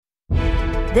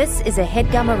This is a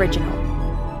HeadGum original.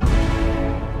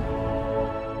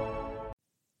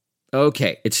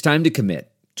 Okay, it's time to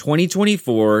commit.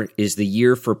 2024 is the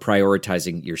year for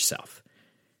prioritizing yourself.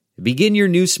 Begin your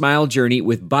new smile journey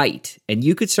with Byte, and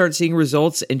you could start seeing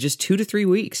results in just 2 to 3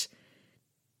 weeks.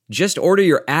 Just order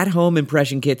your at-home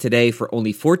impression kit today for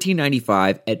only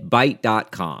 $14.95 at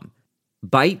Byte.com.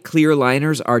 Byte clear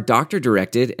liners are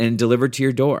doctor-directed and delivered to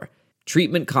your door.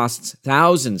 Treatment costs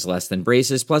thousands less than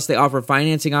braces, plus they offer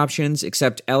financing options,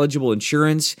 accept eligible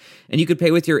insurance, and you could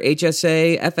pay with your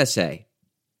HSA, FSA.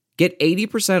 Get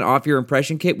 80% off your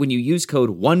impression kit when you use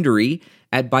code WONDERY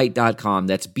at Byte.com.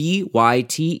 That's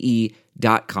BYTE.com.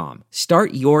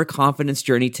 Start your confidence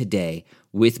journey today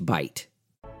with Byte.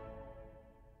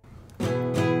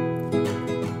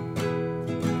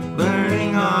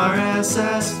 Learning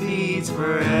RSS feeds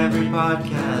for every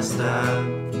podcast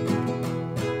app.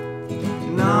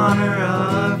 In honor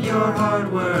of your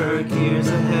hard work, here's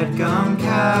a HeadGum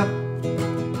cap.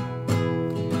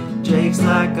 Jake's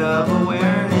lack of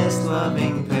awareness,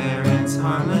 loving parents,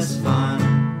 harmless fun.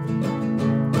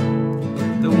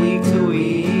 The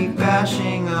week-to-week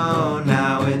bashing, oh,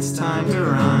 now it's time to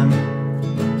run.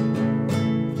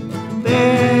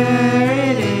 There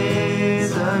it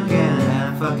is again,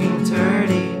 that fucking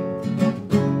turdy.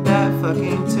 That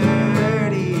fucking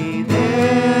turdy.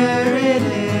 There it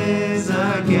is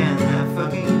again, that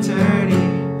fucking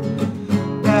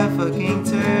turdy. That fucking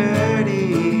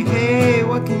turdy. Hey,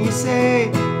 what can you say?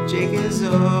 Jake is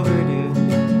overdue.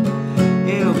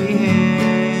 It'll be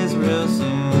his real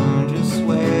soon, just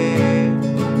wait.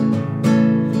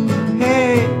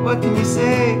 Hey, what can you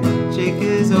say? Jake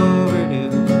is overdue.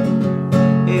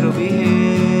 It'll be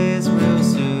his real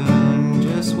soon,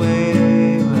 just wait.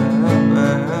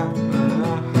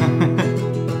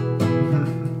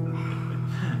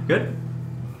 Good?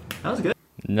 That was good.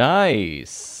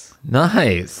 Nice.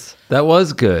 That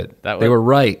was good. They were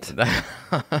right.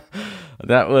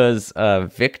 That was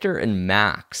Victor and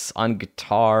Max on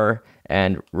guitar,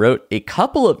 and wrote a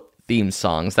couple of theme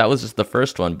songs. That was just the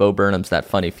first one, Bo Burnham's That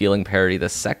Funny Feeling parody. The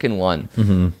second one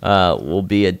will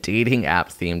be a dating app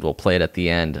themed. We'll play it at the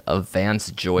end of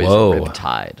Vance Joy's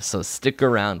Riptide. So stick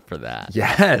around for that.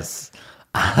 Yes.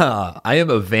 I am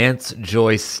a Vance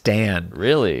Joy stan.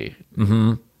 Really?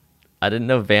 Mm-hmm. I didn't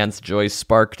know Vance Joy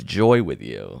sparked joy with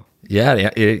you. Yeah,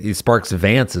 it sparks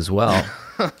Vance as well.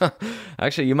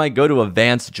 Actually, you might go to a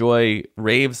Vance Joy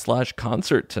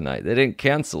rave/concert tonight. They didn't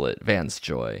cancel it, Vance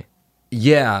Joy.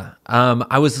 Yeah,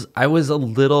 I was a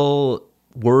little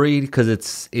worried because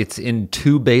it's in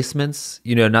 2 basements.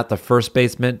 You know, not the first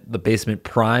basement, the basement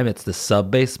prime. It's the sub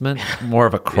basement, more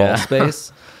of a crawl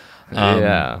space.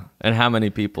 Yeah, and how many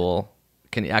people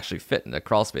can you actually fit in a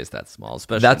crawl space that small?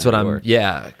 Especially that's in what New York?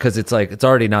 Yeah, because it's like it's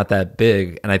already not that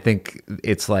big, and I think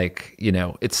it's like, you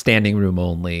know, it's standing room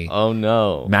only. Oh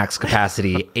no, max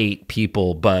capacity 8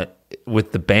 people, but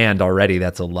with the band already,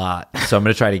 that's a lot. So I'm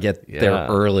going to try to get there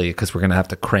early because we're going to have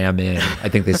to cram in. I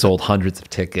think they sold hundreds of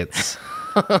tickets.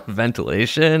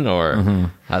 Ventilation, or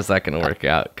how's that going to work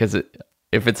out? Because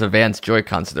if it's a Vance Joy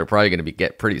concert, they're probably going to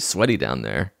get pretty sweaty down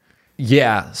there.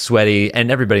 Yeah, sweaty, and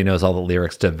everybody knows all the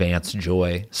lyrics to Vance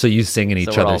Joy, so you sing in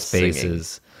each other's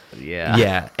faces.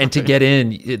 Yeah, and to get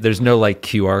in, there's no like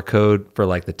QR code for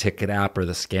like the ticket app or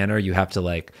the scanner. You have to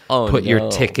like put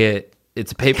your ticket.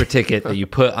 It's a paper ticket that you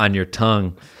put on your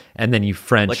tongue, and then you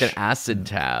French like an acid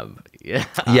tab.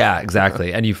 Yeah,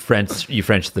 exactly. And you French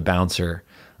the bouncer.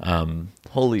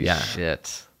 Holy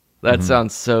shit, that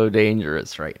sounds so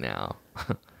dangerous right now.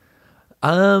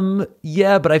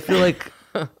 Yeah, but I feel like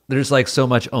there's like so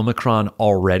much Omicron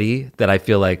already that I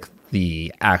feel like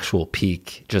the actual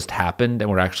peak just happened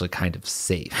and we're actually kind of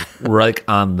safe. We're like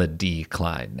on the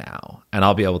decline now, and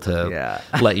I'll be able to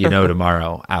let you know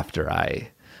tomorrow after I'm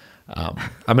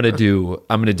gonna do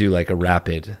like a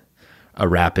rapid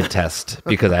test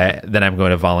because then I'm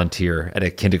going to volunteer at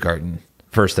a kindergarten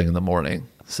first thing in the morning.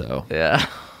 So yeah.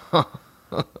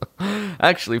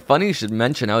 Actually, funny you should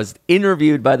mention, I was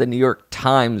interviewed by the New York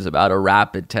Times about a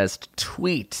rapid test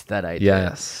tweet that I did.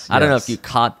 Yes. I don't know if you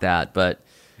caught that, but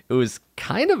it was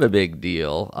kind of a big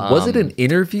deal. Was it an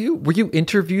interview? Were you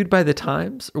interviewed by the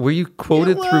Times? Or were you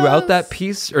quoted throughout that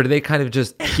piece? Or do they kind of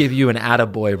just give you an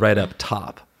attaboy right up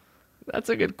top? That's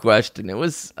a good question. It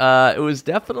was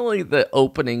definitely the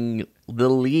opening, the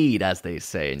lead, as they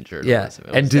say in journalism.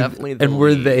 Yeah. Did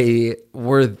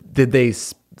they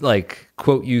like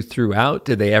quote you throughout?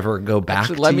 Did they ever go back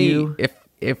to you?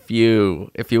 If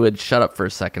you would shut up for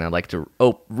a second, I'd like to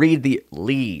read the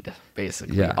lead,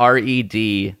 basically. Yeah.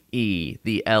 REDE,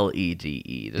 the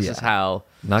LEDE. This is how...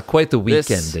 Not quite the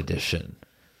weekend edition.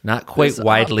 Not quite This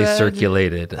widely op-ed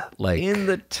circulated. Like in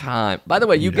the time. By the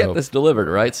way, you get this delivered,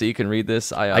 right? So you can read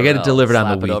this. I get it delivered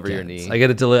on the slap it over your weekends. knee. I get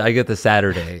it I get the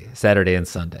Saturday and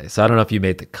Sunday. So I don't know if you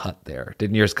made the cut there.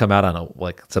 Didn't yours come out on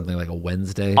something like a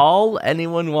Wednesday? All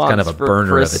anyone wants kind of a for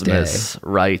burner of a day. Christmas,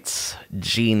 writes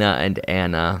Gina and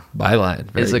Anna, Byline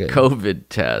very is a good. COVID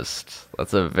test.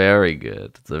 It's a very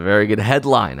good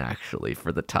headline, actually,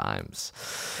 for the Times.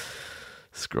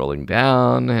 Scrolling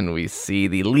down, and we see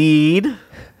the lead,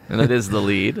 and it is the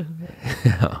lead.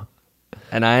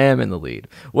 And I am in the lead.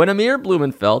 When Amir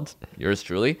Blumenfeld, yours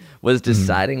truly, was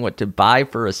deciding what to buy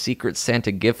for a Secret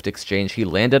Santa gift exchange, he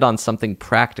landed on something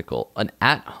practical, an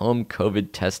at-home COVID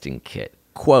testing kit.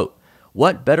 Quote,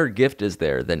 "What better gift is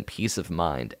there than peace of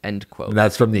mind?" End quote. And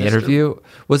that's from the interview.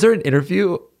 Was there an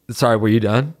interview? Sorry, were you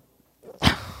done?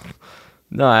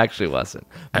 No, I actually wasn't.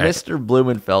 Mr.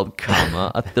 Blumenfeld,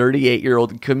 comma, a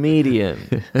 38-year-old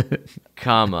comedian,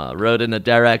 comma, wrote in a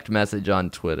direct message on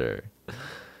Twitter.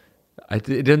 It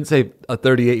didn't say a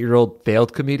 38-year-old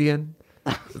failed comedian.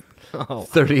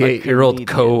 38-year-old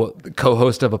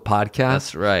co-host of a podcast.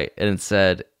 That's right. And it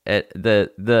said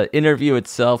the interview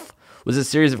itself was a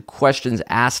series of questions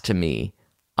asked to me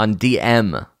on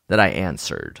DM that I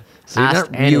answered. So not Asked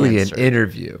and really answered. an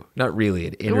interview. Not really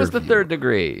an interview. It was the third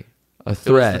degree. A It was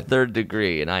thread. the third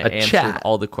degree, and I A answered chat.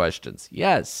 all the questions.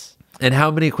 Yes. And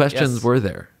how many questions Yes. were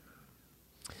there?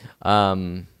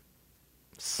 7?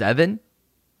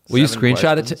 Will you 7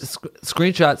 screenshot questions. it?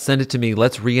 Screenshot, send it to me.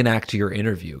 Let's reenact your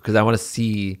interview because I want to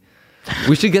see.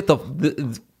 We should get the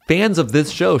fans of this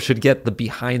show should get the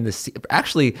behind the scenes.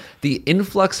 Actually, the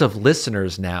influx of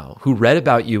listeners now who read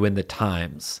about you in the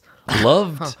Times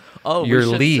loved Oh, your we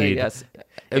should lead. Say yes.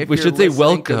 If If we you're should say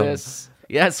listening to welcome. this,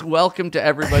 yes, welcome to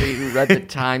everybody who read the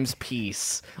Times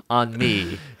piece on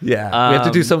me. Yeah, we have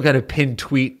to do some kind of pin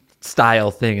tweet style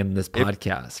thing in this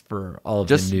podcast for all of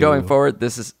Just the new. going forward,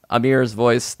 this is Amir's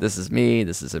voice. This is me.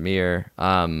 This is Amir.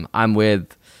 I'm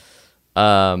with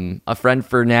a friend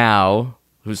for now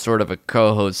who's sort of a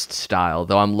co-host style,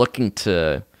 though I'm looking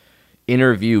to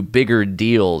interview bigger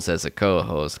deals as a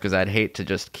co-host because I'd hate to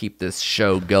just keep this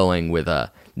show going with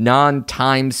a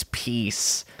non-Times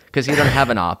piece because you don't have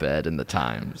an op-ed in the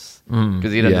Times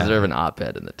because you don't yeah. deserve an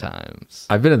op-ed in the Times.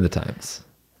 I've been in the Times.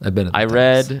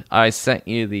 I sent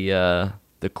you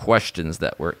the questions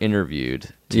that were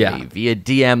interviewed to me via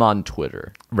DM on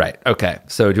Twitter. Right. Okay.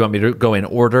 So do you want me to go in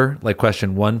order, like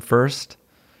question 1 first,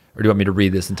 or do you want me to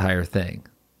read this entire thing?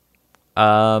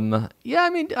 Yeah, I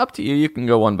mean, up to you. You can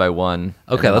go one by one.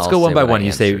 Okay, and let's I'll go one say by what I one.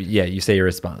 You say, answered. you say your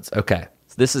response. Okay.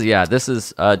 This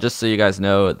is just so you guys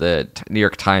know, the New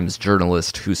York Times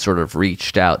journalist who sort of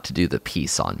reached out to do the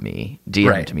piece on me, DM'd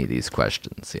Right. me these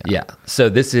questions. Yeah. Yeah. So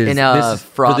this is In this a is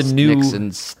Frost for the new.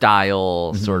 Nixon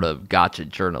style sort of gotcha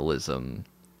journalism,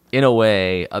 in a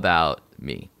way, about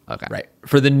me. Okay. Right.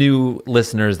 For the new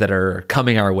listeners that are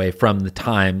coming our way from the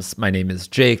Times, my name is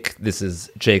Jake. This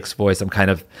is Jake's voice. I'm kind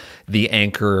of the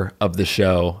anchor of the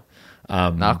show.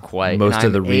 Not quite. Most And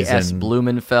of the I'm A.S. reason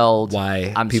Blumenfeld.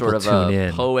 why I'm people sort of tune a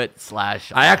in. poet / I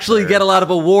actually get a lot of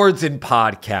awards in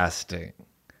podcasting.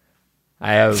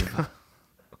 I have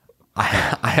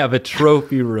I have a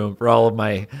trophy room for all of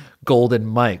my golden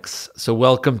mics. So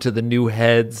welcome to the new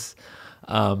heads,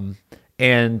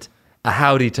 and a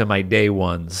howdy to my day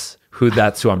ones.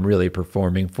 That's who I'm really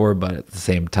performing for, but at the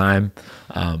same time,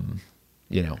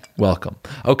 welcome.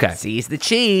 Okay. Seize the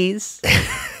cheese.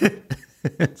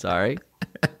 Sorry.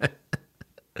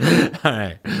 All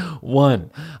right.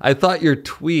 1, I thought your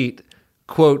tweet,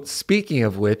 quote, "Speaking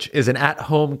of which, is an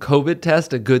at-home COVID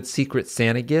test a good Secret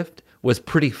Santa gift?" was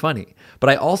pretty funny. But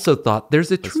I also thought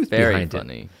there's a truth very behind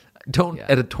funny. it. Don't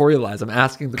editorialize. I'm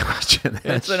asking the question.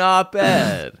 It's an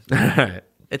op-ed. All right.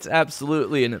 It's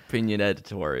absolutely an opinion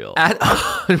editorial.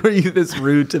 Were you this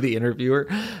rude to the interviewer?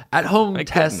 At-home I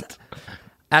tests. couldn't.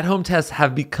 At-home tests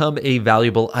have become a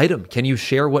valuable item. Can you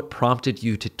share what prompted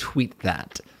you to tweet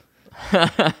that?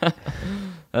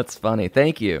 That's funny.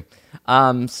 Thank you.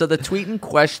 So the tweet in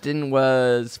question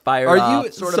was fired Are off.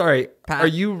 you sort sorry? Of Are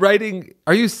you writing?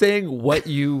 Are you saying what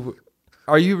you?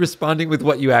 Are you responding with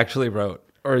what you actually wrote?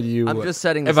 Or are you? I'm just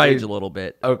setting the am I- stage a little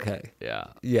bit. Okay. Yeah.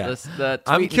 Yeah. The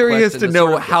I'm tweet in curious question to was know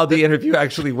sort of how the interview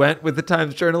actually went with the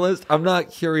Times journalist. I'm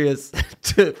not curious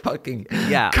to fucking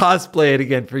cosplay it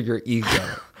again for your ego.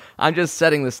 I'm just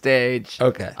setting the stage.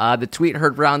 Okay. The tweet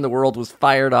heard around the world was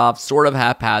fired off sort of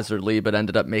haphazardly, but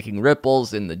ended up making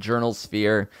ripples in the journal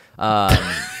sphere. I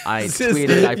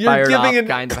tweeted, I you're fired off giving an-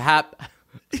 kind of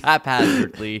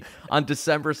haphazardly on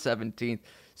December 17th.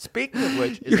 Speaking of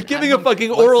which, You're giving a fucking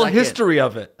oral history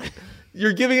of it.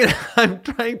 You're giving it. I'm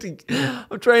trying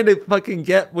to fucking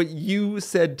get what you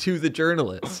said to the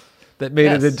journalist that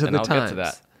made it into and the I'll Times. get to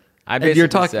that. I And you're basically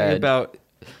talking said, about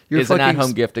is an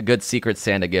at-home gift a good Secret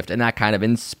Santa gift? And that kind of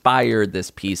inspired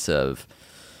this piece of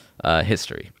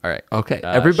history. All right. Okay,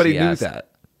 everybody she knew asked- that.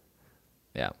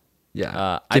 Yeah.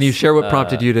 Yeah. I Can you s- share what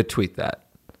prompted you to tweet that?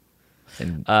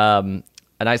 And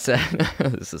And I said,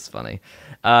 this is funny.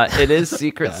 It is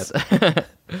secret.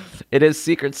 It is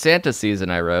Secret Santa season,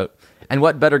 I wrote. And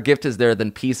what better gift is there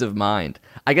than peace of mind?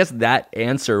 I guess that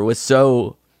answer was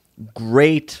so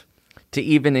great to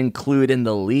even include in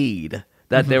the lead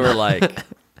that they were like,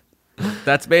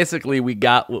 that's basically we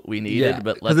got what we needed, Yeah.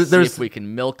 but 'Cause let's see there's- if we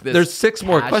can milk this. there's 6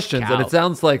 more cash questions, and cow. it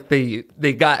sounds like they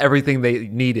got everything they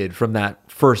needed from that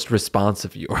first response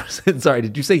of yours. Sorry,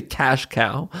 did you say cash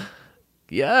cow?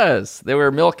 Yes, they were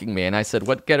milking me, and I said,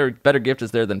 "What better gift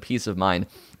is there than peace of mind?"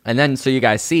 And then, so you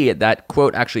guys see it, that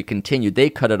quote actually continued. They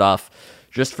cut it off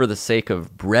just for the sake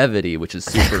of brevity, which is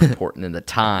super important in the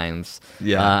Times.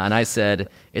 Yeah. And I said,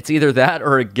 "It's either that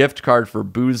or a gift card for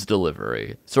booze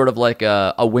delivery." Sort of like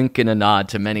a wink and a nod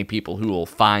to many people who will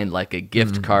find like a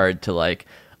gift card to like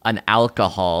an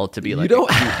alcohol to be like You don't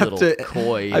a cute have little to.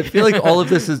 coy. I feel like all of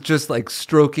this is just like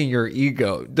stroking your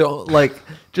ego. Don't like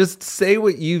just say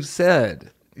what you've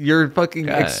said. You're fucking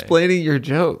Okay. explaining your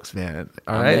jokes, man.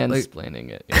 All I'm right.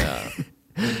 mansplaining it. Yeah.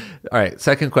 All right.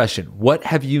 Second question. What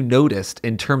have you noticed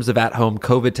in terms of at-home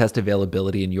COVID test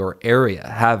availability in your area?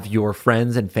 Have your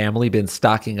friends and family been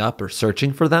stocking up or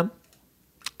searching for them?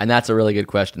 And that's a really good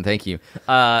question. Thank you.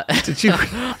 Did you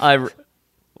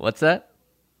What's that?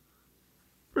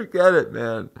 forget it,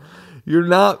 man? You're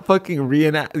not fucking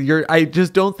I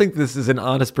just don't think this is an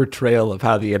honest portrayal of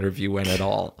how the interview went at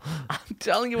all. I'm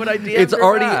telling you what I did. It's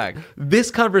already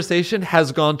this conversation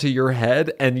has gone to your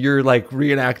head, and you're like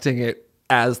reenacting it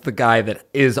as the guy that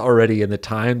is already in the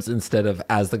Times instead of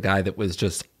as the guy that was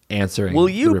just answering. Will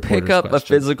the you pick reporter's up a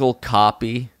question. physical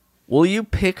copy? Will you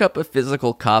pick up a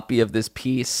physical copy of this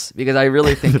piece? Because I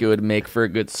really think it would make for a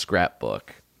good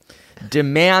scrapbook.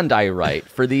 Demand, I write,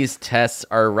 for these tests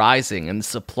are rising and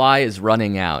supply is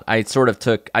running out. I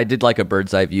did like a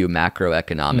bird's eye view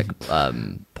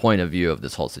macroeconomic point of view of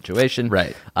this whole situation.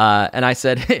 Right. And I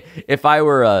said, if I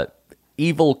were a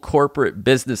evil corporate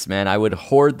businessman, I would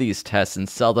hoard these tests and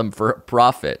sell them for a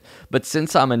profit. But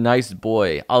since I'm a nice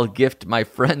boy, I'll gift my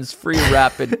friends free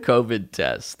rapid COVID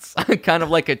tests. Kind of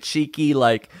like a cheeky,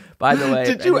 like, by the way.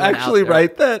 Did if you anyone out actually there-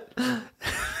 write that?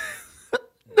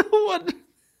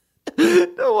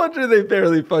 No wonder they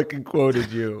barely fucking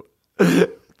quoted you.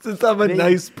 Since I'm a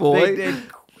nice boy. They did.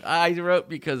 I wrote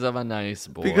because I'm a nice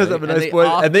boy. Because I'm a And nice boy,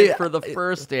 and opted they- for the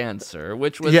first answer,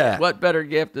 which was Yeah. what better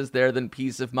gift is there than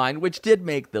peace of mind, which did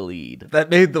make the lead.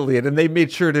 That made the lead, and they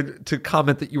made sure to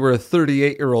comment that you were a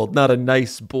 38-year-old, not a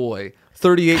nice boy.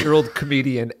 38-year-old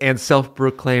comedian and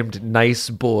self-proclaimed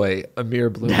nice boy, Amir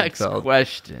Next Blumenfeld.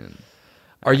 question.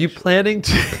 Are you planning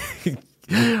to?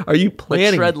 Are you But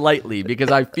planning? tread lightly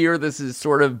because I fear this is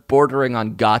sort of bordering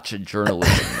on gotcha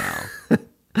journalism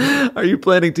now. Are you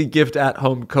planning to gift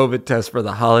at-home COVID tests for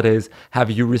the holidays? Have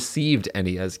you received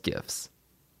any as gifts?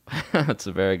 That's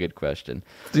a very good question.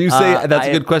 Do you say that's I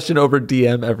a good question over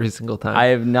DM every single time? I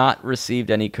have not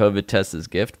received any COVID tests as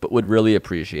gift, but would really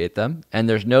appreciate them. And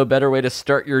there's no better way to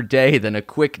start your day than a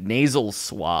quick nasal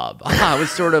swab. I was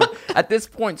sort of, at this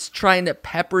point, trying to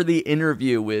pepper the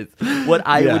interview with what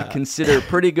I Yeah. would consider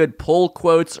pretty good pull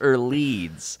quotes or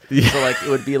leads. So, like, it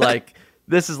would be like,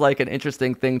 this is like an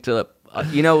interesting thing to,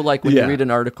 like when Yeah. you read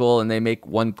an article and they make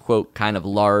one quote kind of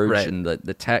large Right. and the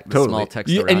Totally. small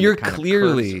text You- around and it you're kind of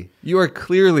clearly you are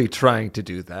clearly trying to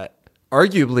do that.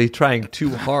 Arguably trying too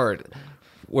hard,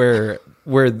 where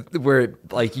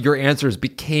like your answers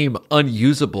became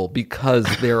unusable because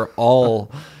they're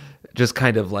all just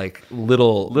kind of like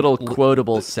little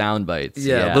quotable sound bites.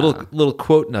 yeah, little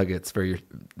quote nuggets that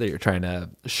you're trying to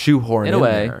shoehorn In in, a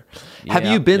way. there. Have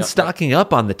Yeah, you been yep. stocking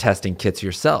up on the testing kits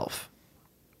yourself?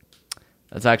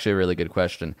 That's actually a really good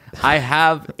question. I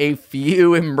have a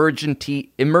few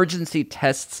emergency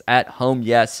tests at home,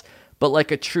 yes, but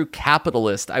like a true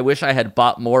capitalist, I wish I had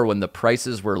bought more when the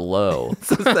prices were low. It's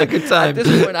the second time. At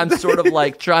this point, I'm sort of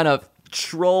like trying to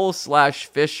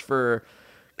troll/fish for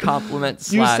compliment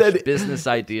You said- business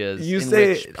ideas. you in say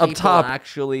which up people top-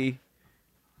 actually.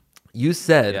 You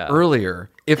said Yeah. earlier,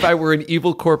 if I were an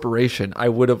evil corporation, I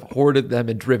would have hoarded them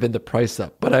and driven the price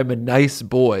up. But I'm a nice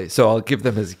boy, so I'll give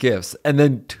them as gifts. And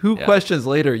then two Yeah. questions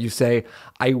later, you say,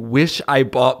 I wish I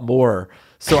bought more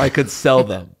so I could sell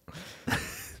them.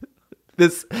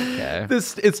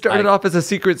 It started off as a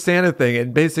Secret Santa thing,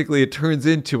 and basically it turns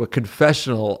into a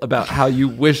confessional about how you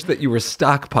wish that you were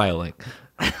stockpiling.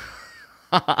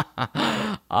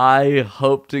 I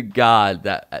hope to God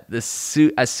that as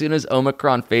soon as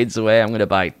Omicron fades away, I'm going to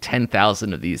buy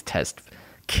 10,000 of these test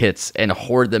kits and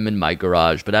hoard them in my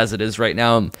garage. But as it is right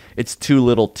now, it's too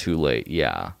little too late.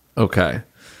 Yeah. Okay.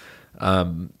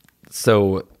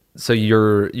 So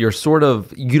you're sort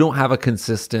of, you don't have a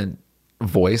consistent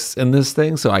voice in this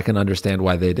thing, so I can understand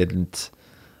why they didn't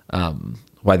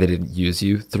use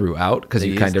you throughout, because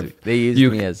you kind of they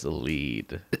used me as a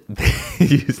lead.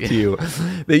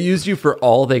 They used you for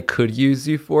all they could use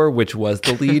you for, which was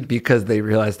the lead, because they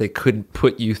realized they couldn't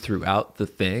put you throughout the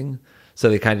thing, so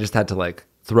they kind of just had to like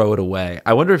throw it away.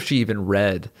 I wonder if she even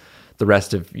read the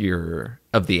rest of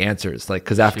the answers, like,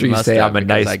 because after you say I'm a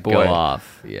nice boy, go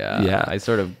off. Yeah, I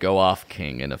sort of go off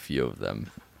king in a few of them.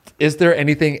 Is there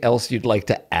anything else you'd like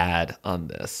to add on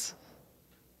this?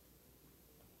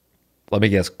 Let me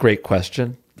guess. Great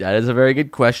question. That is a very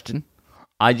good question.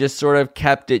 I just sort of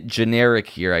kept it generic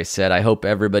here. I said, I hope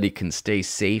everybody can stay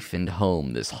safe and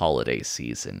home this holiday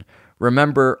season.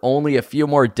 Remember, only a few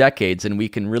more decades and we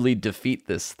can really defeat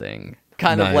this thing.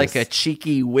 Kind of like a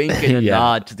cheeky wink and a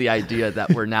nod to the idea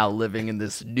that we're now living in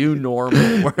this new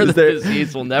normal where the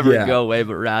disease will never go away,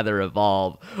 but rather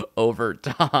evolve over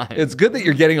time. It's good that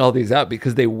you're getting all these out,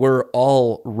 because they were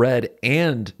all read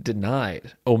and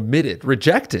denied, omitted,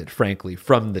 rejected, frankly,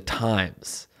 from the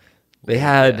Times. They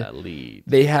had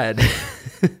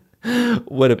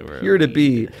what appear to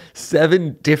be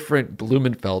 7 different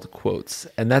Blumenfeld quotes,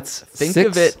 and that's think 6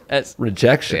 of it as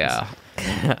rejections. Yeah.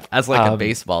 As like a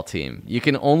baseball team. You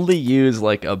can only use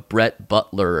like a Brett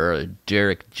Butler or a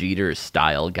Derek Jeter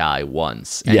style guy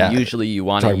once. And usually you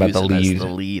want to use him as the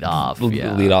lead off.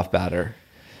 Lead off batter.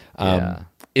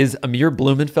 Is Amir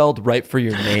Blumenfeld right for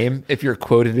your name if you're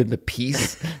quoted in the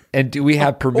piece? And do we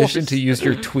have permission to use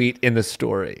your tweet in the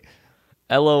story?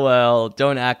 LOL,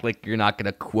 don't act like you're not going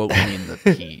to quote me in the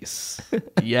piece.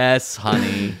 Yes,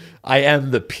 honey. I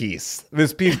am the piece.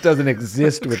 This piece doesn't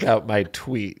exist without my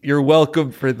tweet. You're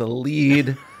welcome for the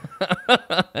lead.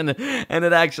 and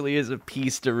it actually is a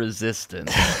piece to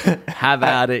resistance. Have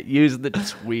at it. Use the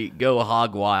tweet. Go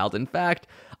hog wild. In fact,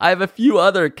 I have a few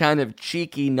other kind of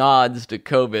cheeky nods to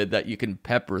COVID that you can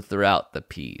pepper throughout the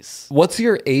piece. What's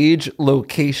your age,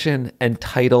 location, and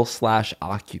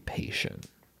title/occupation?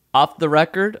 Off the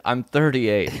record, I'm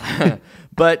 38.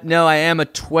 But no, I am a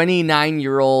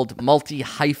 29-year-old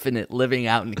multi-hyphenate living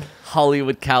out in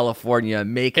Hollywood, California,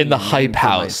 making in the hype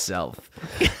house myself.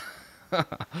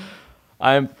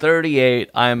 I'm 38.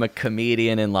 I'm a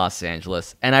comedian in Los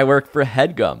Angeles, and I work for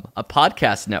HeadGum, a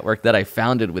podcast network that I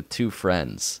founded with 2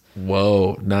 friends.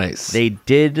 Whoa, nice. They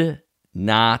did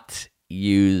not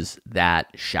use that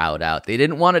shout out. They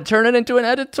didn't want to turn it into an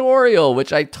editorial,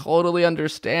 which I totally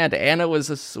understand. Anna was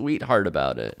a sweetheart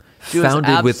about it. She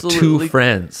founded with 2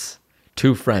 friends.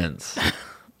 2 friends.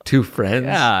 2 friends?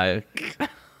 Yeah.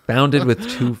 Founded with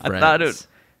 2 friends. I thought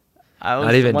I was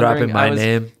not even dropping my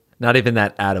name. Not even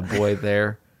that attaboy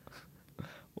there.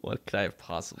 What could I have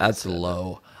possibly That's said?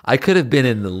 low. I could have been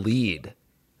in the lead.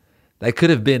 I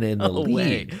could have been in the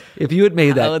lead. If you had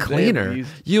made that cleaner,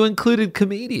 you included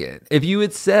comedian. If you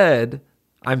had said,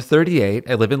 I'm 38,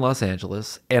 I live in Los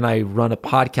Angeles, and I run a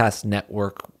podcast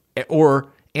network,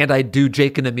 and I do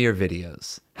Jake and Amir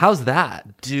videos. How's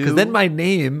that? Because then my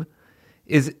name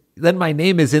is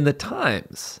in the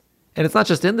Times. And it's not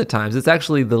just in the Times, it's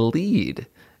actually the lead.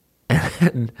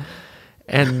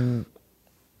 And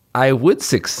I would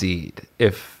succeed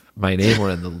if my name were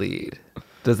in the lead.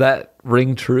 Does that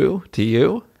ring true to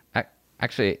you?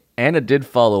 Actually, Anna did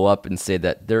follow up and say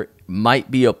that there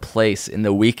might be a place in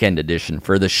the weekend edition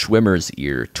for the Schwimmer's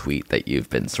ear tweet that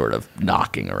you've been sort of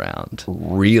knocking around.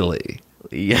 Really?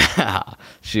 Yeah.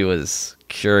 She was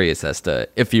curious as to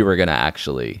if you were going to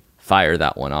actually fire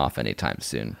that one off anytime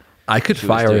soon. I could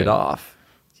fire it off.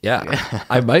 Yeah.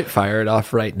 I might fire it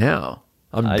off right now.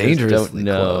 I'm dangerously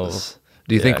close.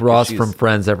 Do you think Ross from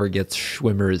Friends ever gets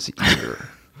Schwimmer's ear?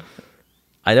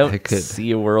 I don't see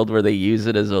a world where they use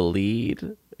it as a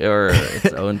lead or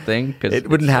its own thing. It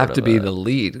wouldn't have to be the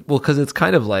lead. Well, because it's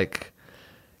kind of like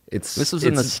This was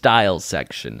in the style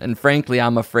section, and frankly,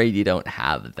 I'm afraid you don't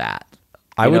have that.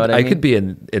 I could be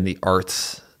in the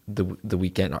arts the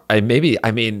weekend.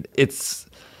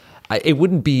 It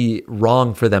wouldn't be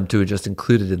wrong for them to have just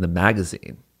included it in the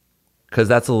magazine, because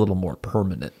that's a little more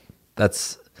permanent.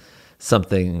 That's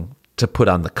something to put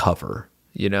on the cover,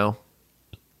 you know?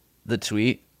 The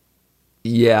tweet?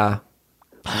 Yeah.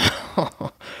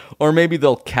 Or maybe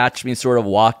they'll catch me sort of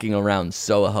walking around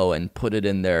Soho and put it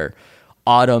in their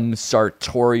autumn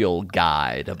sartorial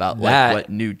guide about like That- what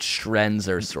new trends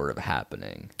are sort of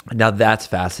happening. Now that's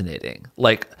fascinating.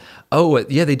 Like, oh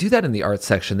yeah, they do that in the art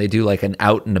section. They do like an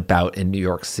out and about in New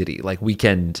York City, like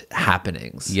weekend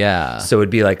happenings. Yeah. So it'd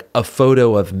be like a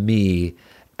photo of me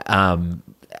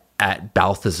at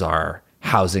Balthazar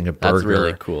housing a burger. That's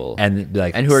really cool. And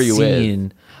like, And who are you with?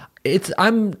 with? It's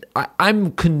I'm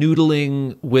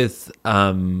canoodling with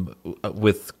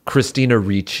Christina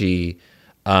Ricci,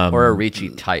 Or a Ricci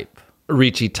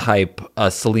type.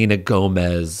 Selena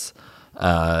Gomez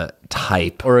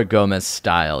type, Or a Gomez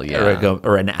style, yeah.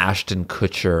 or an Ashton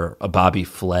Kutcher, a Bobby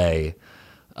Flay,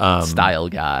 style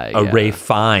guy. a yeah. Ray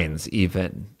Fiennes,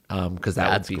 even because that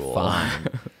That's would be cool. fun.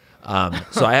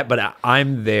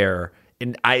 I'm there,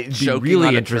 and it'd be Choking on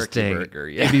really a turkey interesting. burger,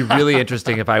 yeah. It'd be really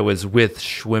interesting if I was with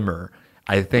Schwimmer.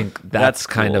 I think that's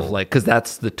kind of cool. like, because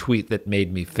that's the tweet that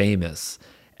made me famous.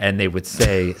 And they would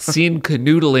say, seen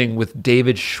canoodling with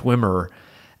David Schwimmer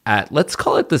at, let's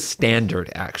call it the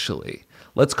Standard, actually.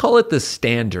 Let's call it the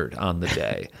Standard on the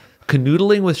day.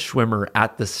 Canoodling with Schwimmer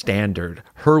at the Standard.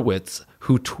 Hurwitz,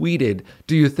 who tweeted,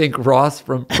 do you think Ross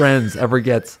from Friends ever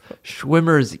gets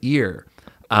Schwimmer's ear?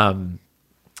 And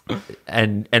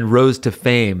rose to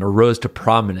fame or rose to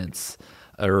prominence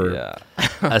or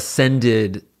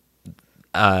ascended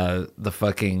the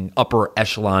fucking upper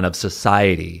echelon of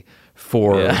society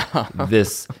for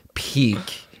this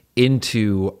peek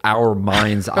into our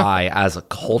mind's eye as a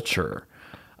culture,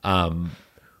 who Hurwitz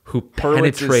is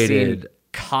penetrated. seen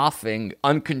coughing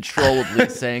uncontrollably,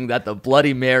 saying that the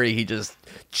Bloody Mary he just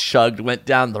chugged went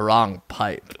down the wrong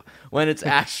pipe, when it's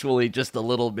actually just a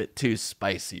little bit too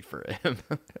spicy for him.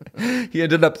 He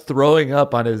ended up throwing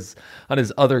up on his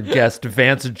other guest,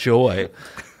 Vance Joy.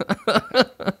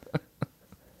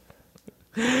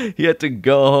 He had to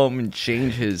go home and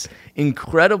change his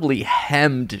incredibly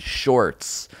hemmed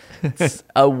shorts. It's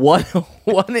a 1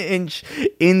 inch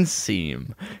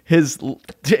inseam. His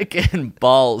dick and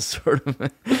balls sort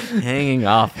of hanging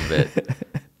off of it.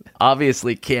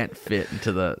 Obviously can't fit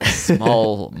into the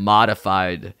small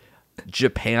modified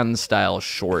Japan style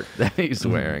short that he's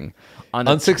wearing. On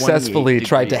a Unsuccessfully 28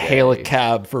 tried to degree hail a day.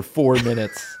 cab for 4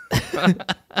 minutes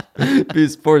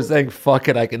before saying, fuck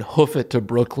it, I can hoof it to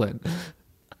Brooklyn.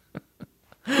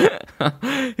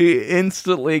 He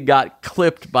instantly got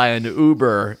clipped by an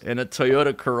Uber in a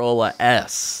Toyota Corolla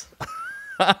S.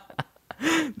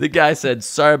 The guy said,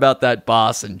 sorry about that,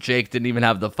 boss, and Jake didn't even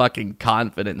have the fucking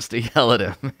confidence to yell at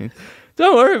him.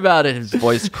 Don't worry about it. His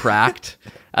voice cracked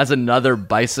as another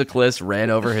bicyclist ran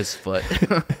over his foot.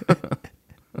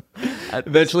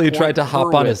 Eventually he tried to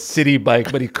hop on a Hurwitz. city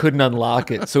bike, but he couldn't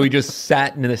unlock it. So he just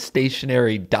sat in a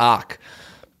stationary dock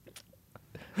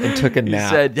and took a He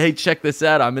nap. said, hey, check this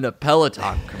out. I'm in a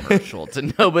Peloton commercial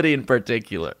to nobody in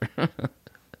particular.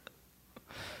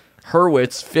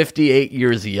 Hurwitz, 58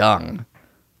 years young,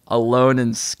 alone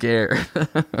and scared,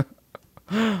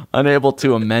 unable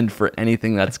to amend for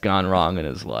anything that's gone wrong in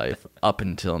his life up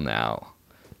until now.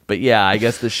 But yeah, I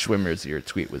guess the Schwimmer's ear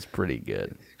tweet was pretty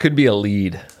good. Could be a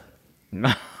lead.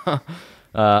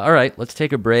 All right, let's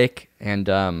take a break,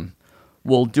 and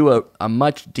we'll do a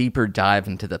much deeper dive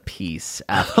into the piece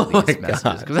after these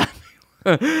messages.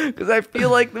 Because I feel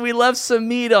like we left some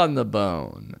meat on the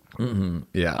bone.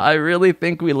 Yeah. I really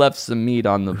think we left some meat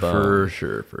on the bone.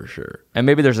 For sure. And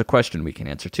maybe there's a question we can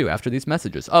answer too after these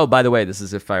messages. Oh, by the way, this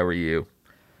is If I Were You,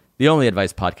 the only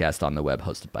advice podcast on the web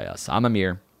hosted by us. I'm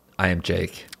Amir. I am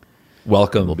Jake.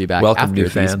 Welcome. We'll be back Welcome, after new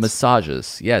these fans.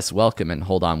 massages. Yes, welcome, and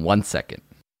hold on 1 second.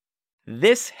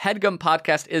 This HeadGum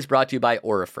podcast is brought to you by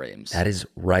Auriframes. That is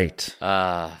right.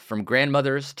 From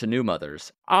grandmothers to new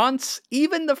mothers, aunts,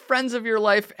 even the friends of your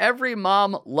life, every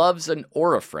mom loves an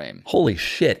Auriframe. Holy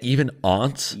shit. Even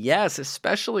aunts? Yes,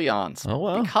 especially aunts. Oh,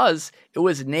 wow. Because it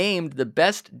was named the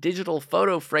best digital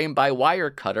photo frame by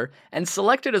Wirecutter and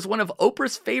selected as one of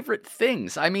Oprah's favorite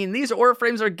things. I mean, these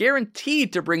Auriframes are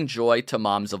guaranteed to bring joy to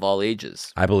moms of all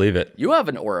ages. I believe it. You have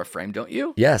an Auriframe, don't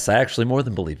you? Yes, I actually more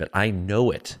than believe it. I know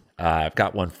it. I've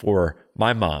got one for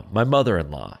my mom, my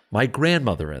mother-in-law, my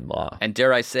grandmother-in-law, And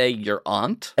dare I say, your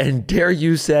aunt? and dare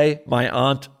you say my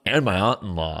aunt and my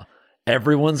aunt-in-law.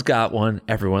 Everyone's got one.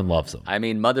 Everyone loves them. I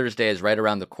mean, Mother's Day is right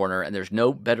around the corner, and there's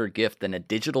no better gift than a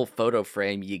digital photo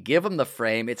frame. You give them the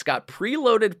frame, it's got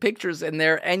preloaded pictures in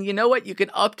there, and you know what? You can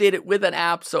update it with an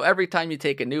app, so every time you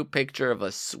take a new picture of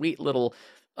a sweet little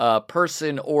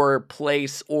person or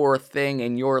place or thing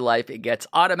in your life, it gets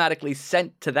automatically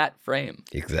sent to that frame.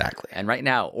 Exactly. And right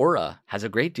now, Aura has a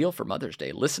great deal for Mother's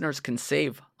Day. Listeners can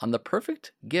save on the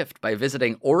perfect gift by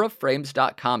visiting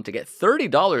auraframes.com to get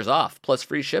 $30 off plus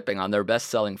free shipping on their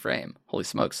best-selling frame. Holy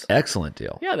smokes. Excellent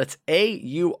deal. Yeah, that's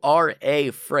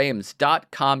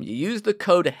auraframes.com. You use the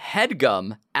code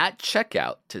HEADGUM at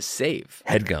checkout to save.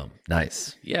 Headgum.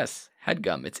 Nice. Yes,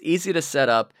 HEADGUM. It's easy to set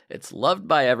up. It's loved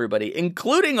by everybody,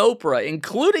 including Oprah,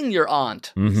 including your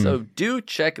aunt. So do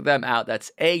check them out.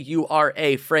 That's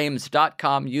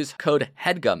auraframes.com. Use code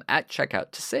HEADGUM at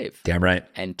checkout to save. Damn right.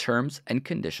 And terms and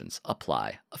conditions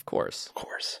apply, of course. Of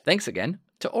course. Thanks again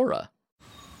to Aura.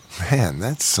 Man,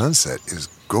 that sunset is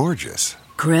gorgeous.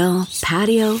 Grill,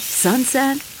 patio,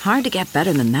 sunset. Hard to get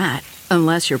better than that.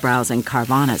 Unless you're browsing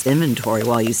Carvana's inventory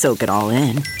while you soak it all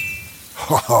in.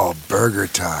 Oh, burger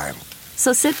time.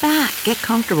 So sit back, get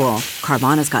comfortable.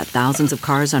 Carvana's got thousands of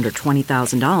cars under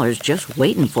 $20,000 just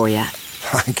waiting for you.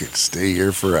 I could stay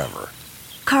here forever.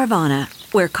 Carvana,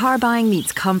 where car buying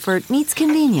meets comfort meets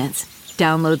convenience.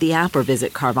 Download the app or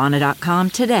visit Carvana.com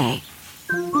today.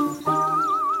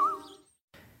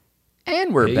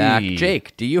 And we're back.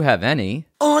 Jake, do you have any?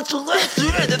 Mom,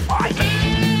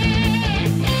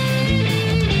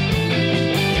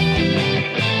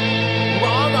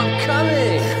 I'm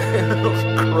coming!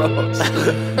 Gross.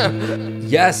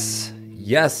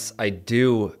 Yes, I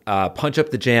do. Punch Up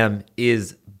the Jam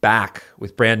is back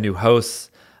with brand new hosts.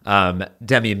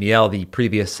 Demi and Miel, the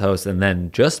previous host, and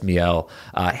then just Miel,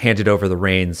 handed over the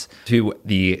reins to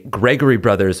the Gregory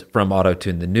brothers from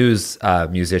Autotune, the news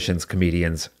musicians,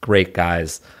 comedians, great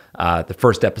guys. The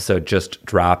first episode just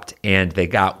dropped, and they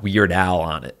got Weird Al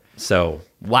on it. So,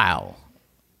 Wow.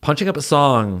 punching up a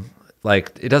song,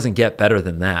 like, it doesn't get better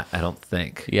than that, I don't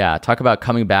think. Yeah, talk about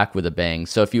coming back with a bang.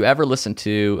 So if you ever listened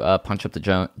to Punch Up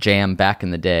the Jam back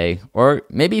in the day, or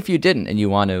maybe if you didn't and you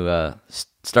want to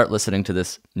start listening to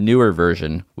this newer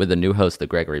version with a new host, the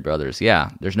Gregory Brothers, yeah,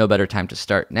 there's no better time to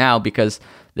start now because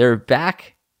they're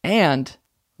back and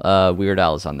Weird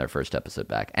Al is on their first episode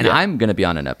back. And I'm going to be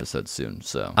on an episode soon.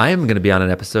 So I am going to be on an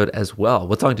episode as well.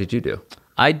 What song did you do?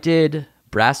 I did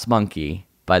Brass Monkey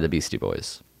by the Beastie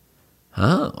Boys.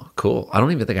 Oh, cool. I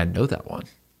don't even think I know that one.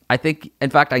 I think, in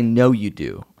fact, I know you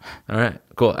do. All right,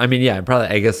 cool. I mean, yeah,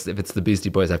 I guess if it's the Beastie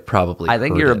Boys, I've probably I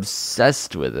think heard you're it.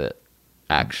 obsessed with it,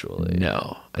 actually.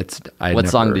 No, What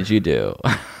song did you do?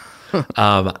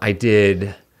 I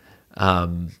did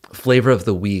Flavor of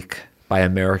the Week by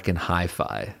American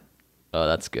Hi-Fi. Oh,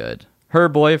 that's good. Her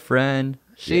boyfriend,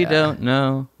 she Yeah. don't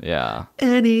know. Yeah.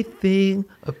 Anything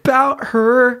about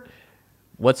her.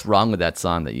 What's wrong with that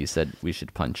song that you said we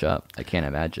should punch up? I can't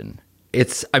imagine.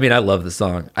 I love the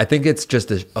song. I think it's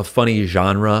just a funny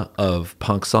genre of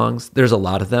punk songs. There's a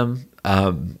lot of them.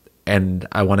 And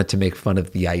I wanted to make fun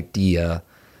of the idea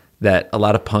that a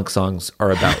lot of punk songs are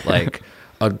about like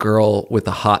a girl with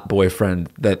a hot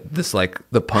boyfriend that this like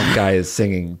the punk guy is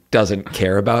singing doesn't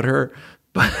care about her.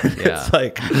 But it's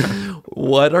like,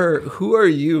 who are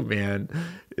you, man?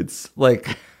 It's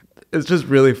like, it's just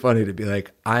really funny to be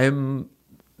like, I'm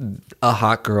a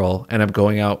hot girl and I'm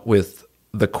going out with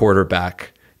the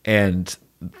quarterback and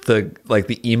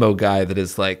the emo guy that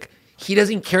is like, he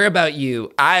doesn't care about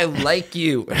you. I like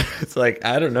you. It's like,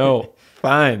 I don't know.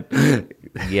 Fine.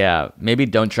 Yeah, maybe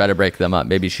don't try to break them up.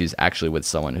 Maybe she's actually with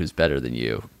someone who's better than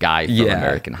you. Guy from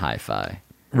American Hi-Fi.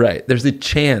 Right. There's a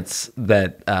chance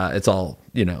that it's all,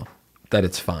 that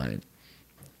it's fine.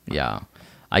 Yeah.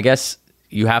 I guess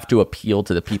you have to appeal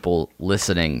to the people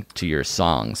listening to your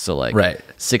songs. So like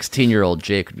 16-year-old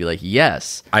Jake would be like,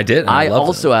 yes, I did. I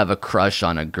also have a crush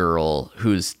on a girl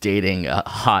who's dating a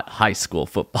hot high school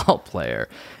football player.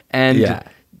 And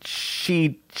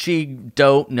she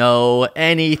don't know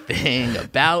anything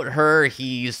about her.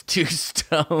 He's too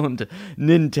stoned.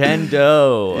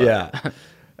 Nintendo. Yeah.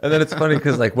 And then it's funny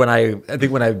because like when I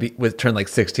turned like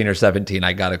 16 or 17,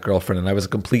 I got a girlfriend and I was a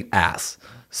complete ass.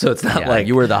 So it's not like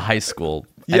you were the high school.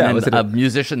 Yeah, and then a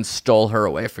musician stole her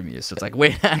away from you. So it's like,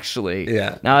 wait, actually,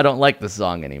 now I don't like the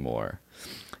song anymore.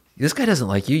 This guy doesn't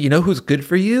like you. You know who's good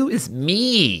for you? It's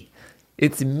me.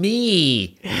 It's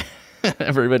me.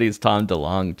 Everybody's Tom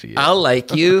DeLonge to you. I'll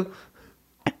like you.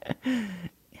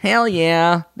 Hell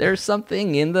yeah. There's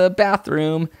something in the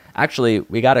bathroom. Actually,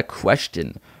 we got a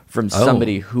question from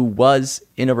somebody who was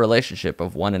in a relationship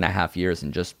of 1.5 years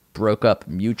and just broke up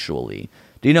mutually.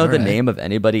 Do you know the name of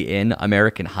anybody in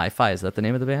American Hi-Fi? Is that the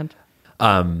name of the band?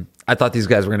 I thought these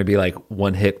guys were going to be like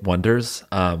one-hit wonders,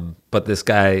 but this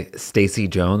guy, Stacey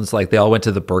Jones, like they all went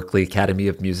to the Berklee Academy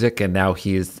of Music, and now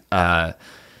he's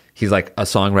he's like a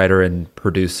songwriter and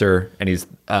producer, and he's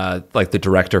like the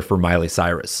director for Miley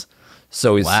Cyrus.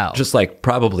 So he's just like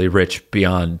probably rich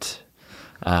beyond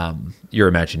your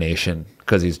imagination,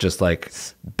 because he's just like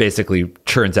basically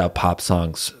churns out pop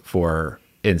songs for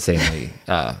insanely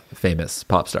famous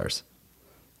pop stars.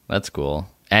 That's cool.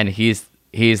 And he's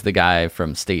the guy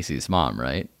from Stacy's mom,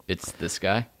 right? It's this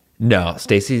guy? No,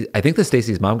 Stacy. I think the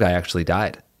Stacy's mom guy actually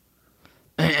died.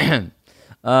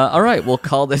 All right, we'll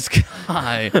call this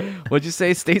guy. What'd you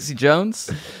say, Stacey Jones?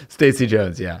 Stacey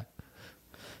Jones, yeah.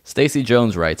 Stacey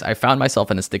Jones writes, I found myself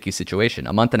in a sticky situation.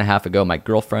 A month and a half ago, my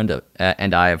girlfriend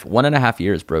and I of 1.5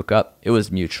 years broke up. It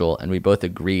was mutual, and we both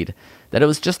agreed that it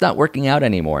was just not working out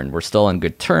anymore, and we're still on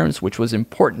good terms, which was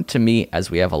important to me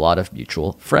as we have a lot of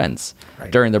mutual friends.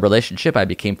 Right. During the relationship, I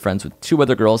became friends with 2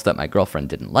 other girls that my girlfriend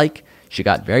didn't like. She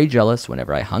got very jealous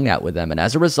whenever I hung out with them, and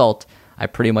as a result, I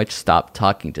pretty much stopped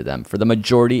talking to them for the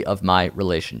majority of my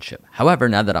relationship. However,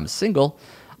 now that I'm single,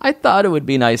 I thought it would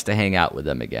be nice to hang out with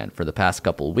them again. For the past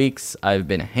couple of weeks, I've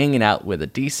been hanging out with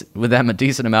them a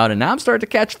decent amount, and now I'm starting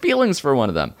to catch feelings for one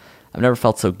of them. I've never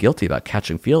felt so guilty about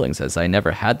catching feelings, as I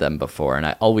never had them before, and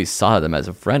I always saw them as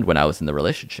a friend when I was in the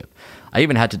relationship. I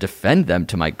even had to defend them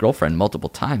to my girlfriend multiple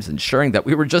times, ensuring that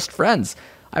we were just friends.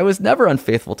 I was never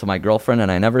unfaithful to my girlfriend,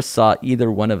 and I never saw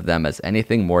either one of them as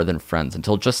anything more than friends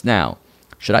until just now.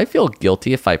 Should I feel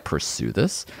guilty if I pursue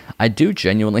this? I do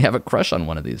genuinely have a crush on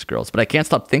one of these girls, but I can't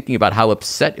stop thinking about how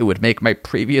upset it would make my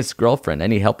previous girlfriend.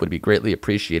 Any help would be greatly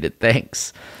appreciated.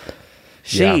 Thanks.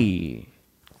 It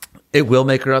will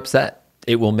make her upset.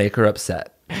 It will make her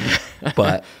upset.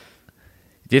 But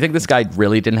do you think this guy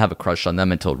really didn't have a crush on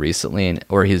them until recently,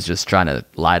 or he's just trying to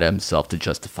lie to himself to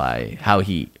justify how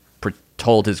he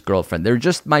told his girlfriend, they're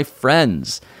just my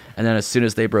friends, and then as soon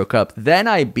as they broke up, then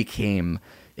I became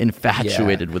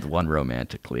infatuated with one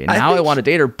romantically, and now I want to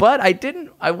date her, but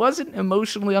I wasn't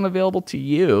emotionally unavailable to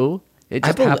you. It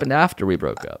just happened after we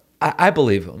broke up. I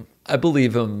believe him.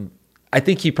 I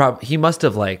think he must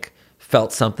have like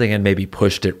felt something and maybe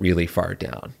pushed it really far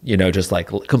down, just like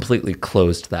completely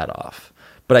closed that off.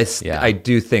 But I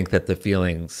do think that the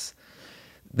feelings,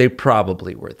 they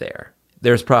probably were there.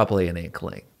 There's probably an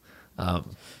inkling,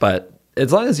 but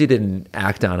as long as you didn't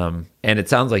act on them, and it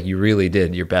sounds like you really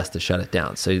did your best to shut it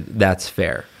down, so that's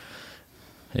fair.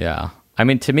 Yeah. I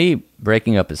mean, to me,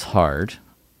 breaking up is hard,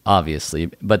 obviously,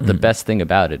 but the best thing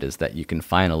about it is that you can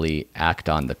finally act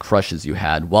on the crushes you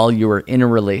had while you were in a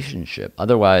relationship.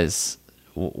 Otherwise,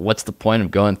 what's the point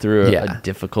of going through a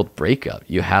difficult breakup?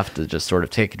 You have to just sort of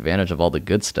take advantage of all the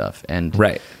good stuff. And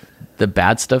the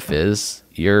bad stuff is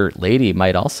your lady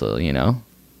might also,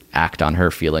 act on her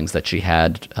feelings that she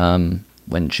had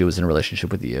when she was in a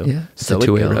relationship with you. Yeah, so it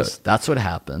goes. That's what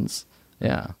happens.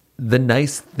 Yeah. The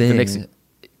nice thing,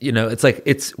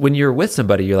 it's when you're with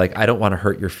somebody, you're like, I don't want to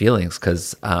hurt your feelings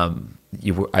because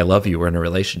I love you. We're in a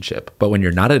relationship. But when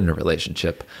you're not in a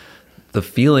relationship, the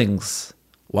feelings,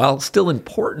 while still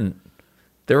important,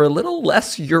 they're a little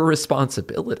less your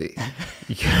responsibility.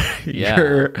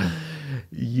 There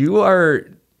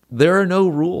are no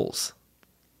rules.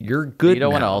 You're good. You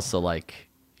don't want to also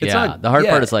the hard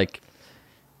part is like,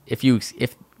 if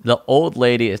the old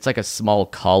lady, it's like a small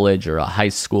college or a high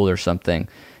school or something,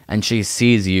 and she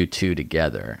sees you two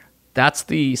together, that's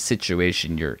the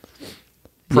situation you're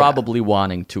probably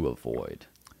wanting to avoid.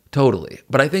 Totally.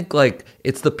 But I think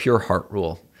it's the pure heart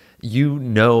rule. You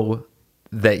know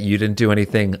that you didn't do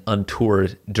anything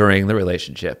untoward during the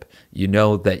relationship. You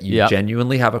know that you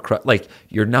genuinely have a crush.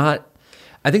 You're not.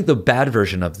 I think the bad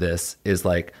version of this is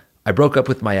I broke up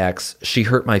with my ex. She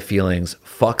hurt my feelings.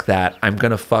 Fuck that. I'm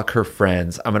going to fuck her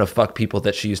friends. I'm going to fuck people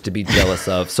that she used to be jealous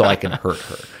of so I can hurt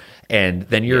her. And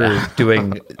then you're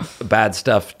doing bad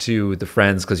stuff to the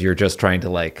friends because you're just trying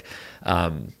to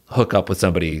hook up with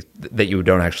somebody that you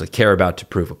don't actually care about to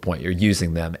prove a point. You're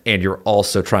using them, and you're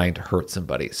also trying to hurt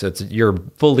somebody. So you're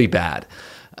fully bad.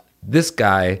 This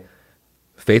guy,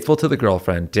 faithful to the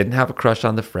girlfriend, didn't have a crush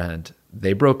on the friend.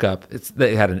 They broke up.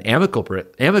 They had an amicable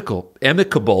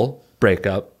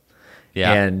breakup.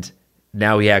 Yeah. And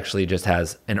now he actually just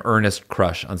has an earnest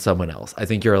crush on someone else. I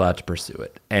think you're allowed to pursue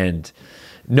it and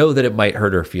know that it might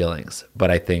hurt her feelings.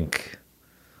 But I think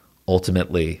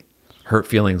ultimately hurt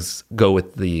feelings go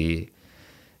with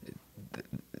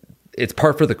it's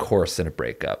par for the course in a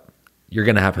breakup. You're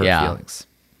going to have hurt feelings.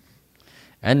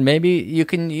 And maybe you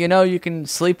can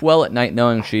sleep well at night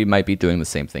knowing she might be doing the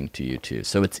same thing to you too.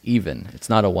 So it's even. It's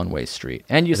not a one-way street.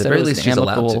 And you said at least she's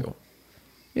allowed to.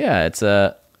 Yeah, it's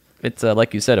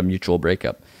like you said, a mutual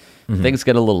breakup. Mm-hmm. Things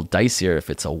get a little dicier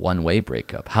if it's a one-way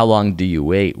breakup. How long do you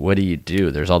wait? What do you do?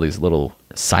 There's all these little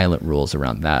silent rules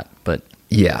around that. But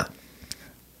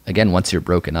again, once you're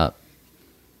broken up,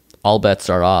 all bets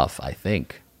are off, I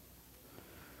think.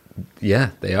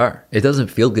 Yeah, they are. It doesn't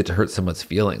feel good to hurt someone's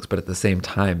feelings, but at the same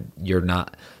time,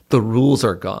 the rules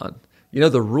are gone.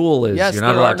 The rule is Yes, you're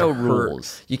not there allowed are to no hurt.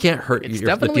 rules. You can't hurt It's the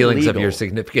definitely feelings of legal. your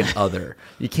significant other.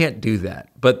 You can't do that.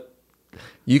 But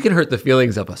you can hurt the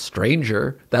feelings of a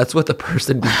stranger. That's what the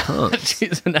person becomes.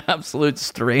 She's an absolute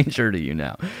stranger to you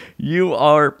now. You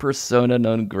are persona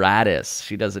non gratis.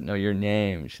 She doesn't know your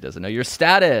name. She doesn't know your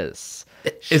status.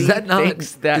 Is that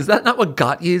not what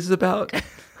Gautier is about?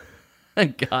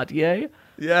 Gautier?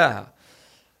 Yeah.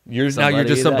 Now you're Somebody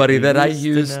just somebody that that I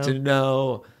you used used to to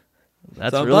know.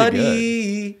 That's Somebody,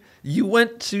 really good. You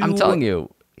went to I'm telling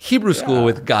you. Hebrew school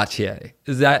with Gautier.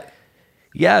 Is that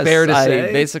Yes, fair to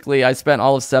say? Basically, I spent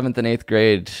all of 7th and 8th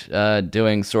grade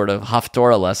doing sort of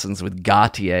Haftorah lessons with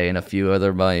Gautier and a few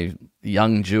other my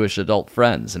young Jewish adult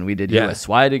friends, and we did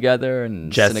USY together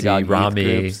and Jesse, synagogue youth Rami,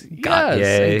 groups. Gautier.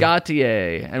 Yes, and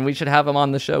Gautier, and we should have him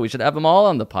on the show. We should have them all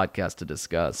on the podcast to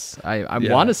discuss. I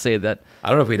want to say that I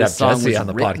don't know if we'd have this song Jesse was on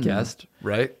the written- podcast,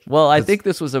 right? Well, I think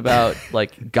this was about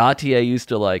like Gautier used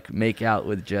to like make out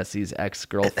with Jesse's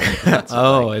ex-girlfriend. That's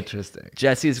what, Interesting.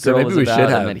 Jesse's So girl maybe was we about, should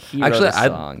have. and then he Actually, wrote a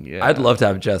song. Yeah. I'd love to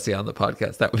have Jesse on the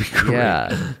podcast. That would be great.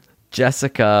 Yeah,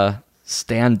 Jessica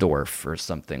Standorf or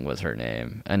something was her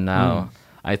name, and now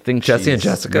I think Jesse she's and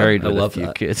Jessica? married I with love a few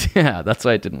that. kids. Yeah, that's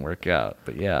why it didn't work out.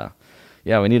 But yeah,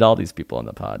 we need all these people on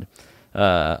the pod.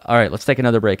 All right, let's take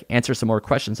another break. Answer some more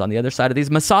questions on the other side of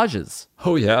these massages.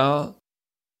 Oh, yeah.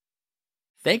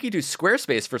 Thank you to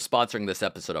Squarespace for sponsoring this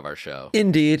episode of our show.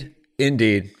 Indeed.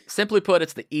 Simply put,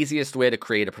 it's the easiest way to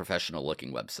create a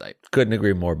professional-looking website. Couldn't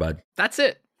agree more, bud. That's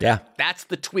it. Yeah. That's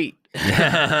the tweet.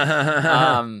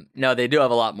 No, they do have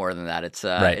a lot more than that.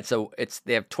 They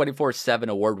have 24/7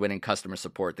 award-winning customer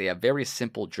support. They have very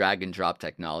simple drag and drop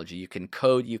technology. You can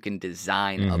code, you can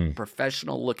design a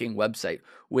professional-looking website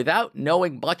without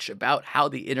knowing much about how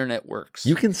the internet works.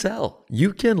 You can sell.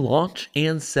 You can launch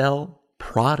and sell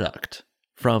product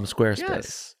from Squarespace.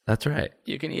 Yes. That's right.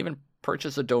 You can even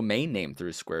purchase a domain name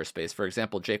through Squarespace. For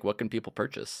example, Jake, what can people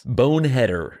purchase?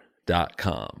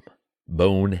 Boneheader.com.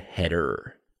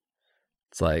 Boneheader.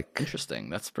 It's like, Interesting.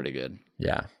 That's pretty good.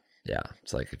 yeah.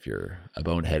 It's like if you're a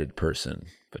boneheaded person,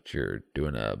 but you're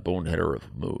doing a boneheader of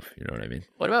a move. You know what I mean?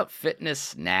 What about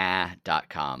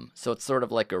fitnessnah.com? So it's sort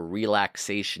of like a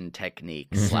relaxation technique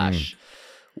slash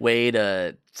way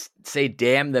to say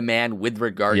damn the man with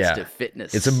regards to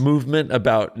fitness. It's a movement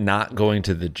about not going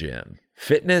to the gym.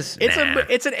 Fitness?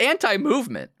 It's an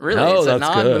anti-movement, really. Oh, it's a that's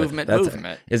non-movement good.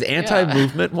 movement. Is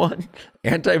anti-movement one?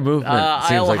 Anti-movement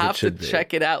seems I'll like have it should to be.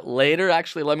 check it out later.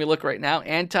 Actually, let me look right now.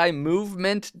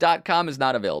 Antimovement.com is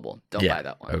not available. Don't buy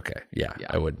that one. Okay. Yeah,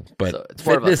 I wouldn't. But So it's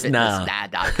more of a fitness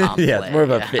fitnessnah.com yeah, it's more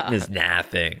of a play. fitness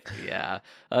thing. Yeah.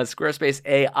 Squarespace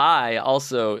AI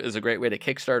also is a great way to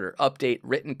kickstart or update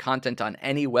written content on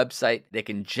any website. They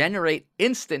can generate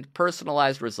instant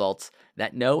personalized results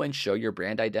that know and show your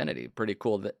brand identity. Pretty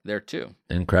cool there too.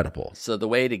 Incredible. So the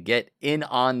way to get in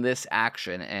on this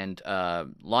action and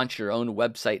launch your own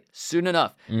website soon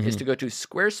enough is to go to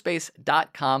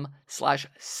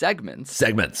squarespace.com/segments.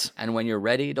 Segments. And when you're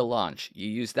ready to launch, you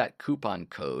use that coupon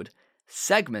code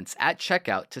segments at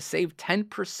checkout to save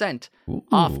 10%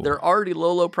 off their already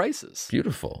low prices.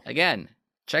 Beautiful. Again,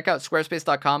 check out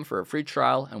squarespace.com for a free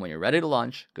trial. And when you're ready to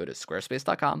launch, go to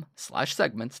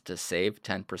squarespace.com/segments to save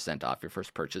 10% off your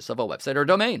first purchase of a website or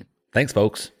domain. Thanks,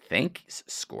 folks. Thanks,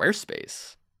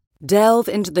 Squarespace. Delve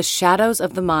into the shadows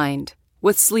of the mind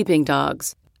with Sleeping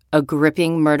Dogs, a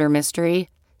gripping murder mystery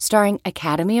starring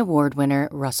Academy Award winner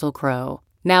Russell Crowe.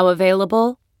 Now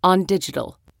available on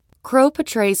digital. Crowe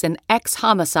portrays an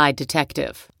ex-homicide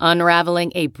detective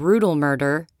unraveling a brutal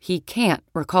murder he can't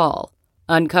recall.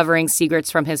 Uncovering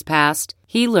secrets from his past,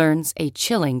 he learns a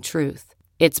chilling truth.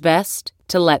 It's best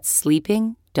to let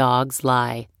sleeping dogs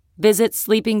lie. Visit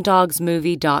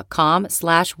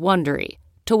sleepingdogsmovie.com/Wondery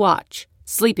to watch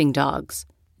Sleeping Dogs,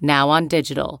 now on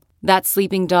digital. That's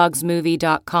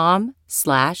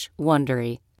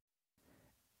sleepingdogsmovie.com/Wondery.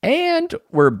 And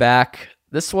we're back.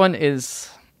 This one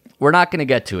we're not going to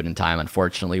get to it in time,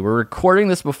 unfortunately. We're recording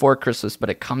this before Christmas,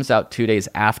 but it comes out 2 days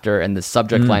after, and the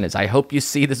subject line is, I hope you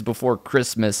see this before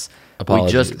Christmas. Apologies.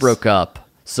 We just broke up,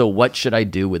 so what should I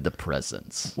do with the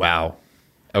presents? Wow.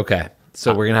 Okay.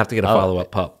 So we're going to have to get a follow-up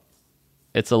pup.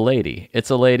 It's a lady.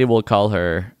 We'll call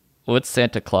her, what's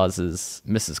Santa Claus's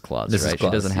Mrs. Claus, Mrs. right? Claus,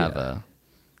 She doesn't have yeah.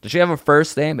 Does she have a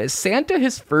first name? Is Santa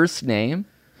his first name?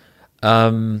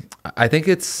 I think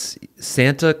it's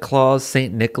Santa Claus,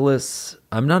 St. Nicholas.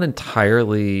 I'm not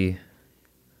entirely...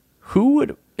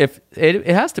 if it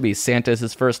has to be Santa is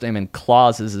his first name and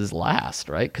Claus is his last,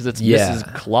 right? Because it's Yeah.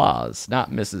 Mrs. Claus,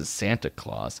 not Mrs. Santa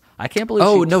Claus. I can't believe.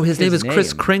 Oh she no, took his name is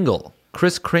Kris Kringle.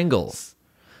 Kris Kringle.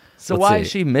 So let's why see. is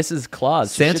she Mrs.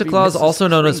 Claus? She Santa should be Claus, Mrs. also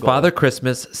known as Kringle. Father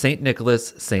Christmas, Saint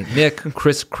Nicholas, Saint Nick,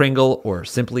 Kris Kringle, or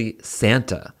simply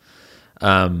Santa.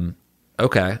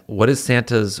 Okay, what is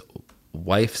Santa's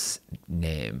wife's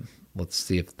name? Let's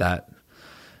see if that.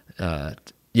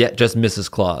 Just Mrs.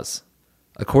 Claus.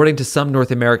 According to some North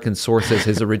American sources,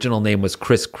 his original name was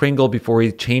Kris Kringle before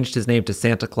he changed his name to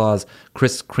Santa Claus.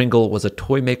 Kris Kringle was a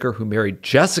toy maker who married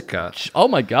Jessica. Oh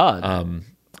my God!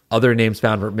 Other names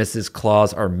found for Mrs.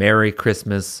 Claus are Merry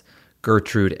Christmas,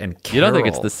 Gertrude, and Carol. You don't think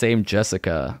it's the same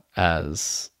Jessica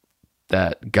as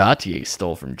that Gautier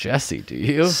stole from Jesse, do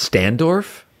you?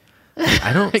 Standorf?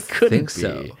 I don't It couldn't think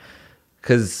so. be.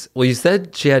 Because, well, you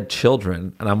said she had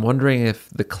children, and I'm wondering if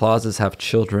the Clauses have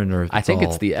children or if I think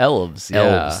it's all the elves.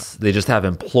 elves. They just have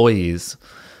employees.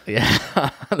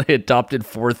 Yeah. They adopted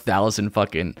 4,000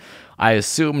 fucking, I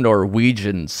assume,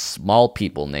 Norwegian small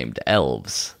people named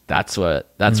elves. That's what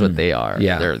they are.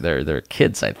 Yeah. They're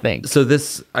kids, I think. So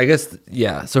this, I guess,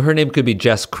 yeah. So her name could be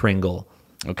Jess Kringle.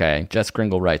 Okay, Jess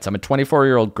Kringle writes, I'm a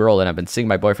 24-year-old girl and I've been seeing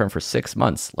my boyfriend for 6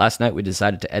 months. Last night we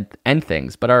decided to end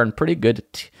things, but are on pretty good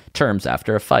terms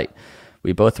after a fight.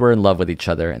 We both were in love with each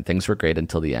other and things were great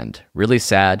until the end. Really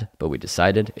sad, but we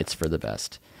decided it's for the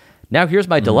best. Now here's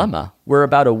my dilemma. We're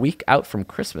about a week out from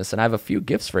Christmas and I have a few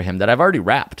gifts for him that I've already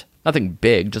wrapped. Nothing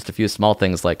big, just a few small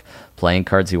things like playing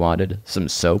cards he wanted, some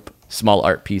soap, small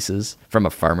art pieces from a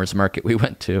farmer's market we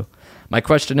went to. My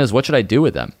question is, what should I do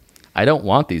with them? I don't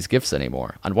want these gifts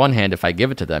anymore. On one hand, if I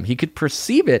give it to them, he could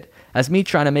perceive it as me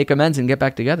trying to make amends and get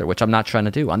back together, which I'm not trying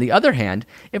to do. On the other hand,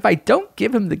 if I don't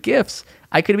give him the gifts,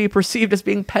 I could be perceived as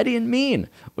being petty and mean,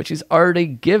 which he's already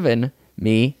given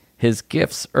me his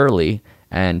gifts early,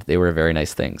 and they were very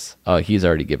nice things. Oh, he's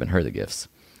already given her the gifts.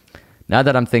 Now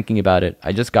that I'm thinking about it,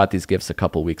 I just got these gifts a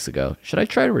couple weeks ago. Should I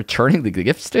try returning the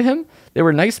gifts to him? They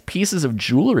were nice pieces of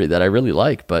jewelry that I really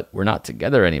like, but we're not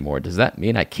together anymore. Does that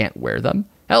mean I can't wear them?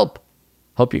 Help!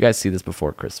 Hope you guys see this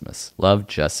before Christmas. Love,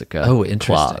 Jessica. Oh,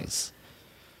 interesting. Claus.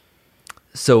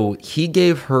 So he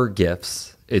gave her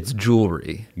gifts. It's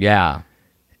jewelry. Yeah.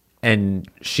 And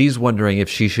she's wondering if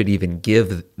she should even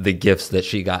give the gifts that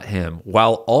she got him,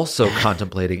 while also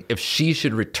contemplating if she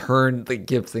should return the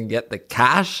gifts and get the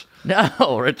cash.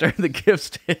 No, return the gifts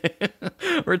to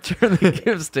him. Return the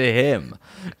gifts to him.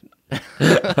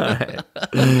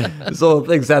 This whole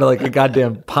thing sounded like a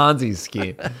goddamn Ponzi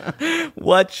scheme.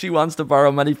 What? She wants to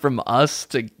borrow money from us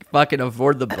to fucking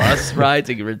afford the bus ride,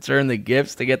 to return the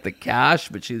gifts to get the cash,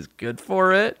 but she's good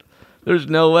for it? There's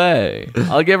no way.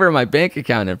 I'll give her my bank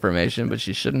account information, but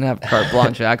she shouldn't have carte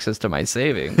blanche access to my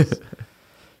savings.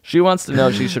 She wants to know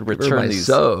if she should return these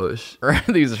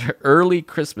early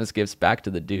Christmas gifts back to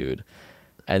the dude.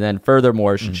 And then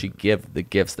furthermore, should she give the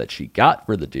gifts that she got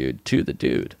for the dude to the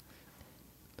dude?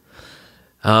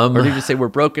 Or do you just say, we're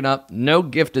broken up, no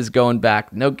gift is going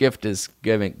back, no gift is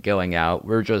going out,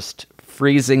 we're just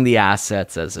freezing the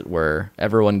assets, as it were.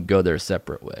 Everyone go their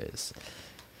separate ways.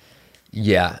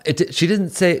 Yeah. She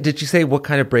didn't say, did she say what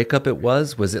kind of breakup it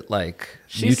was? Was it like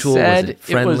She mutual? said Was it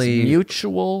friendly? it was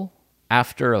mutual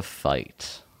after a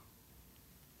fight.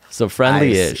 So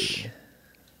friendly-ish. I see.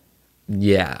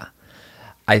 Yeah.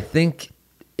 I think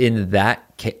in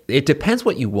that case, it depends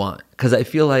what you want. Because I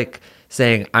feel like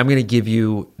saying, I'm going to give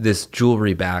you this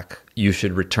jewelry back, you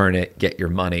should return it, get your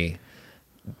money.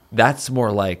 That's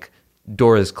more like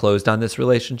door is closed on this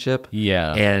relationship.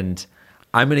 Yeah. And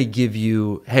I'm going to give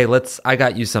you, hey, I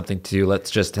got you something to do.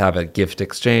 Let's just have a gift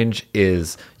exchange,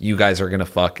 is you guys are going to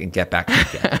fuck and get back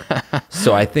together.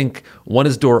 So I think one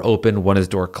is door open, one is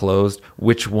door closed.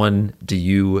 Which one do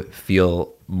you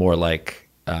feel more like,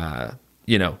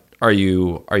 are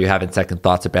you having second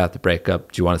thoughts about the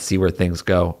breakup? Do you want to see where things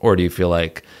go? Or do you feel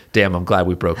like, damn, I'm glad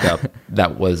we broke up.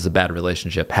 That was a bad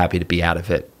relationship. Happy to be out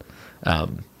of it.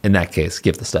 In that case,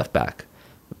 give the stuff back.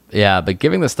 Yeah, but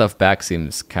giving the stuff back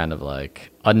seems kind of like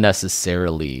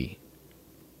unnecessarily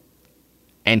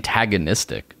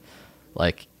antagonistic.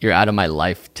 Like, you're out of my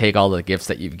life, take all the gifts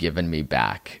that you've given me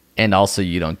back. And also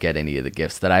you don't get any of the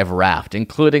gifts that I've wrapped,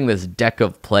 including this deck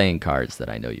of playing cards that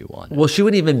I know you want. Well, she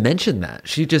wouldn't even mention that.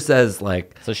 She just says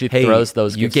like, So she hey, throws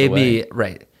those you gifts gave away. me,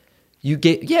 right. You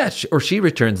gave, yeah, or she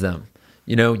returns them.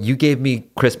 You gave me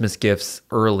Christmas gifts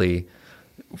early.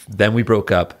 Then we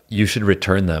broke up. You should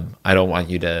return them. I don't want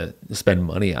you to spend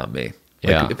money on me.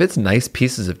 Yeah. If it's nice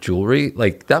pieces of jewelry,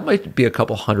 like that might be a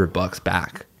couple $100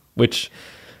 back, which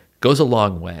goes a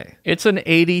long way. It's an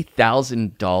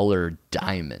 $80,000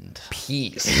 diamond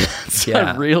Piece. It's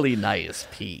a really nice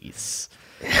piece.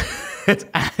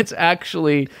 It's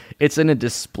actually in a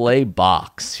display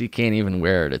box. She can't even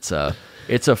wear it. It's a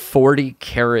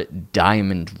 40-carat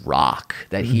diamond rock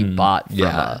that he bought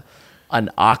from an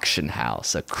auction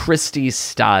house, a Christie's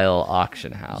style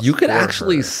auction house. You could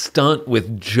actually stunt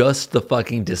with just the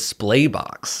fucking display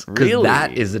box. 'Cause Really?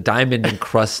 that is a diamond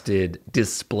encrusted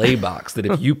display box that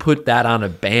if you put that on a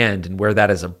band and wear that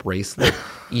as a bracelet,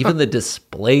 even the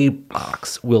display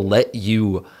box will let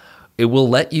you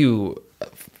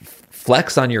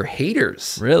flex on your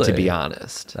haters. Really? To be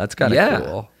honest. That's kinda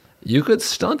cool. You could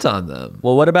stunt on them.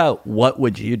 Well, what about what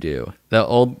would you do?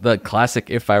 The classic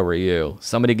If I Were You.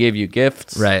 Somebody gave you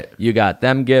gifts. Right. You got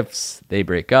them gifts. They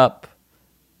break up.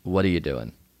 What are you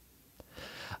doing?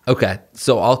 Okay,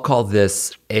 so I'll call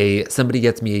this somebody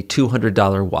gets me a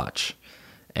 $200 watch,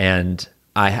 and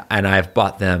I've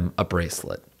bought them a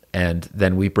bracelet, and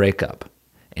then we break up,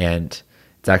 and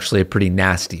it's actually a pretty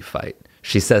nasty fight.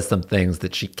 She says some things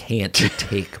that she can't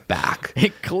take back,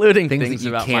 Including things things that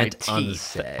you about can't my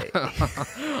teeth. unsay.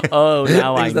 Oh,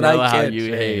 now I Things that know I how can't you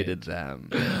change. hated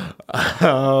them.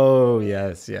 Oh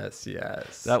yes.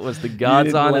 That was the You God's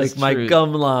didn't honest like my truth.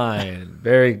 gum line.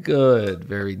 Very good,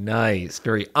 very nice,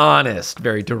 very honest,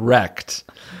 very direct.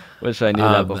 Wish I knew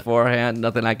that beforehand.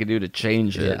 Nothing I could do to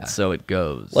change it, Yeah. so it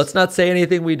goes. Let's not say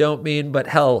anything we don't mean, but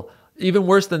hell, even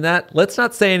worse than that, let's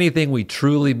not say anything we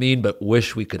truly mean but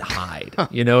wish we could hide.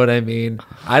 You know what I mean?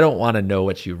 I don't want to know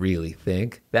what you really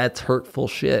think. That's hurtful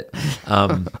shit.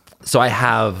 So I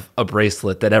have a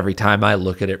bracelet that every time I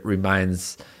look at it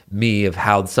reminds me of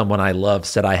how someone I love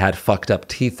said I had fucked up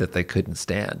teeth that they couldn't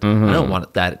stand. I don't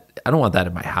want that. I don't want that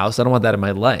in my house. I don't want that in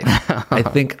my life. I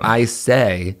think I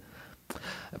say,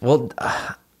 well,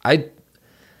 I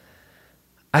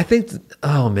think,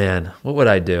 oh man, what would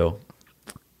I do?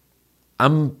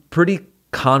 I'm pretty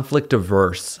conflict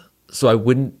averse, so I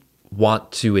wouldn't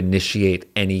want to initiate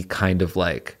any kind of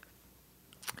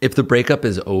if the breakup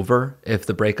is over, if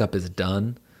the breakup is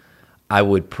done, I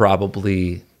would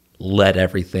probably let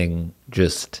everything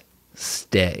just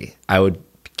stay. I would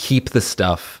keep the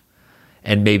stuff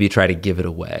and maybe try to give it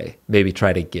away, maybe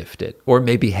try to gift it, or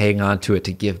maybe hang on to it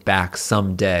to give back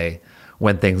someday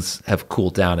when things have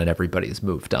cooled down and everybody's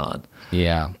moved on.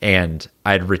 Yeah. And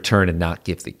I'd return and not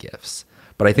give the gifts.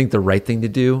 But I think the right thing to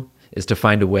do is to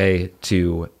find a way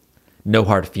to, no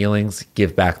hard feelings,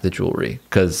 give back the jewelry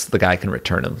because the guy can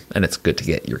return them and it's good to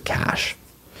get your cash.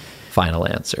 Final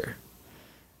answer.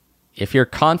 If you're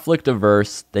conflict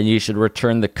averse, then you should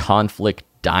return the conflict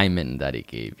diamond that he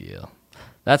gave you.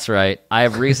 That's right. I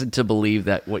have reason to believe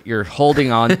that what you're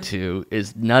holding on to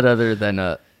is none other than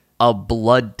a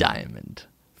blood diamond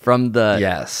from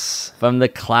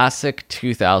the classic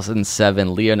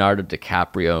 2007 Leonardo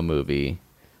DiCaprio movie,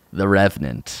 The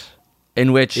Revenant,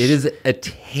 in which It is a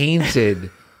tainted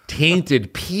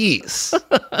piece.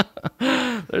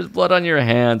 there's blood on your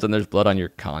hands and there's blood on your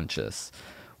conscience.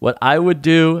 What I would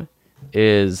do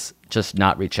is just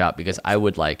not reach out because I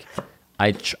would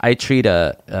I treat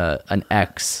an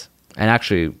ex, and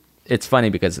actually it's funny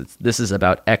because this is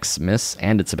about Xmas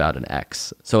and it's about an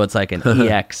X, so it's like an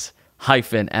EX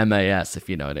hyphen MAS, if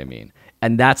you know what I mean.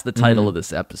 And that's the title of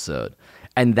this episode.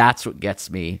 And that's what gets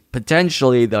me,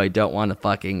 potentially, though I don't want to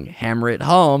fucking hammer it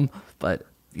home. But,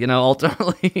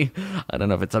 ultimately, I don't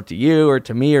know if it's up to you or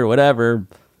to me or whatever.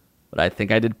 But I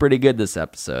think I did pretty good this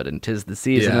episode. And 'tis the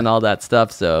season and all that stuff.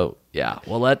 So, yeah,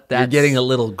 we'll let that. You're getting a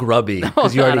little grubby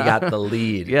because you already got the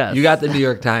lead. Yes. You got the New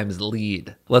York Times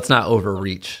lead. Let's not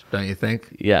overreach, don't you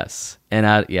think? Yes. And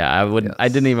I wouldn't. Yes. I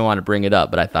didn't even want to bring it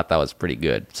up, but I thought that was pretty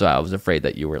good. So I was afraid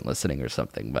that you weren't listening or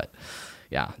something. But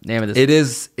yeah, name of this.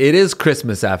 It is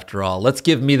Christmas after all. Let's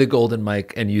give me the golden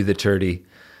mic and you the turdy.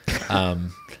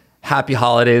 Happy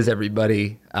holidays,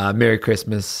 everybody. Merry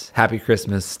Christmas. Happy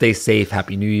Christmas. Stay safe.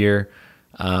 Happy New Year.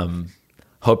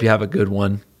 Hope you have a good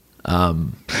one.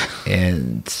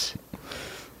 And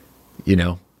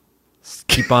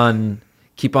keep on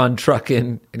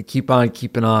trucking and keep on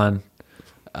keeping on.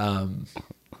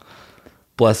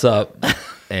 Bless up.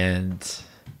 And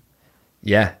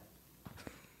yeah.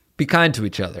 Be kind to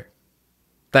each other.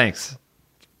 Thanks.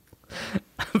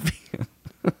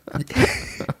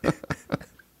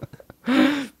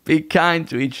 Be kind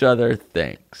to each other.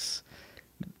 Thanks.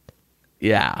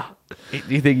 Yeah. Do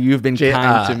you think you've been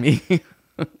kind to me?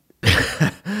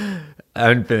 I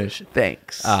haven't finished.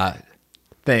 Thanks.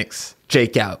 Thanks.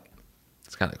 Jake out.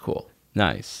 It's kind of cool.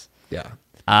 Nice. Yeah.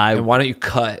 And why don't you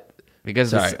cut? Because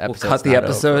Sorry, this we'll episode's cut the not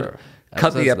episode. over.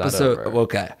 Cut the Episode's not episode. over.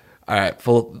 Okay. All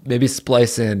right. Maybe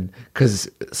splice in because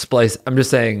splice. I'm just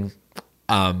saying,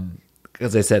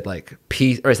 because I said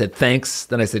peace, or I said thanks,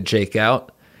 then I said Jake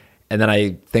out, And then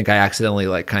I think I accidentally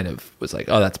like kind of was like,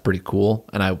 oh, that's pretty cool.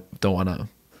 And I don't want to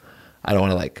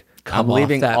like come I'm off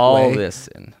leaving that all way. this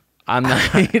in. I'm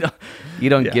not. You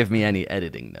don't give me any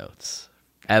editing notes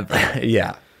ever.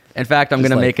 Yeah. In fact, I'm Just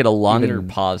going to like make it a longer even-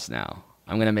 pause now.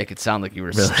 I'm going to make it sound like you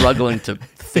were struggling to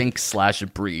think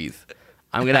 / breathe.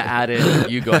 I'm going to add in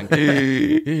you going.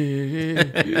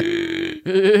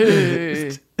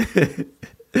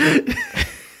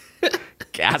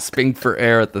 Gasping for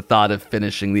air at the thought of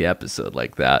finishing the episode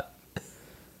like that.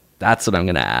 That's what I'm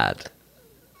going to add.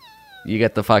 You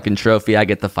get the fucking trophy, I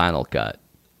get the final cut.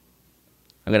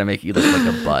 I'm going to make you look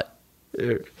like a butt.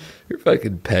 You're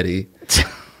fucking petty.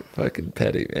 Fucking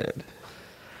petty, man.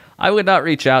 I would not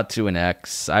reach out to an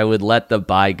ex. I would let the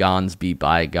bygones be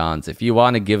bygones. If you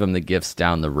want to give them the gifts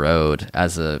down the road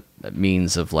as a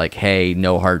means of like, hey,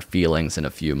 no hard feelings in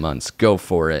a few months, go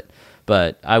for it.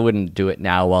 But I wouldn't do it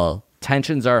now while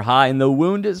tensions are high and the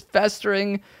wound is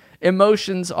festering.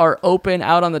 Emotions are open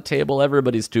out on the table.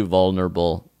 Everybody's too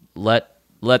vulnerable.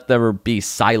 Let there be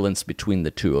silence between the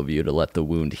two of you to let the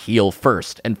wound heal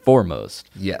first and foremost.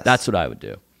 Yes. That's what I would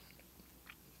do.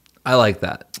 I like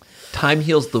that. Time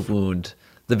heals the wound.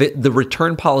 The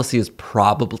return policy is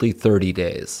probably 30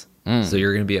 days. So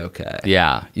you're going to be okay.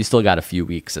 Yeah, you still got a few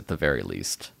weeks at the very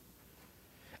least.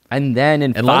 And then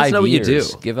in And let us 5 know what you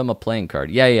years, do. give them a playing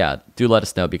card. Yeah. Do let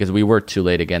us know because we were too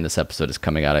late again. This episode is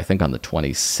coming out, I think, on the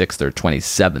 26th or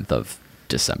 27th of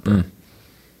December.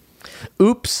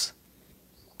 Oops.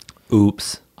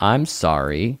 I'm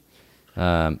sorry.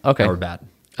 Okay. That were bad.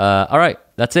 All right.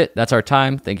 That's it. That's our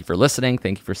time. Thank you for listening.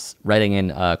 Thank you for writing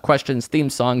in questions,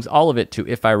 theme songs, all of it to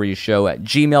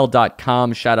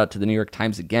ifirewere@gmail.com. Shout out to the New York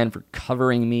Times again for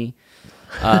covering me.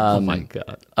 Oh my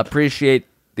God. Appreciate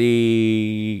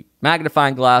the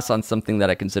magnifying glass on something that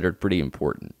I considered pretty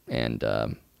important. And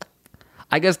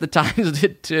I guess the Times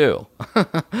did too.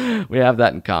 We have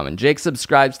that in common. Jake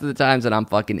subscribes to the Times and I'm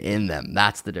fucking in them.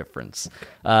 That's the difference.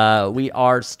 We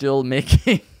are still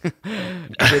making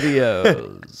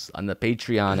videos on the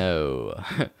Patreon.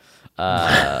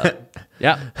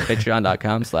 Yeah,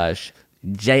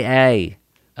 patreon.com/JA.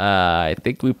 I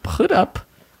think we put up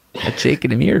a Jake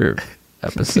and Amir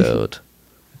episode.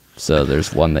 So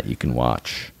there's one that you can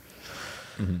watch.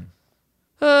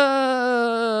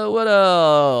 What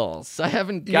else? I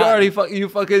haven't You got. already you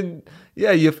fucking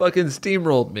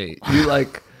steamrolled me.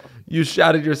 You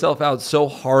shouted yourself out so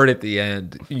hard at the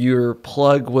end. Your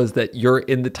plug was that you're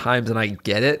in the Times and I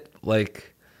get it.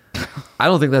 Like, I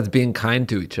don't think that's being kind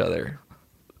to each other.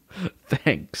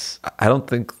 Thanks. I don't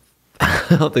think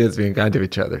it's being kind to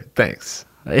each other. Thanks.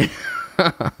 I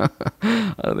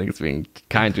don't think it's being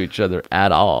kind to each other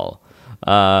at all.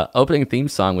 Opening theme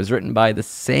song was written by the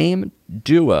same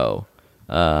duo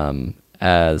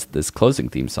as this closing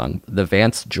theme song, the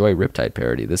Vance Joy Riptide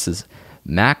parody. This is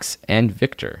Max and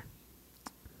Victor.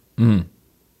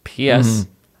 P.S.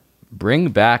 Bring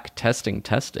back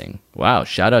testing. Wow,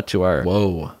 shout out to our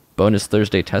bonus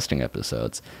Thursday testing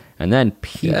episodes. And then that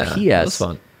P.S. was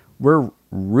fun. We're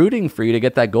rooting for you to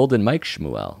get that golden mic,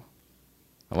 Shmuel.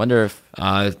 I wonder if...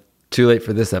 Too late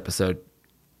for this episode.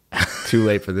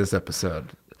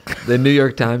 The New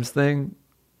York Times thing,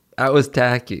 that was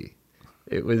tacky.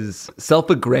 It was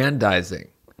self-aggrandizing.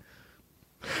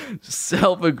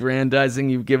 Self-aggrandizing.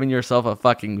 You've given yourself a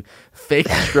fucking fake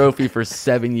trophy for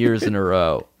 7 years in a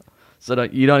row. So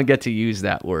you don't get to use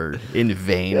that word in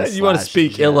vain. Yeah, you want to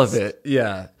speak ill of it.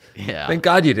 Yeah. Yeah. Thank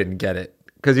God you didn't get it,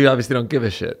 because you obviously don't give a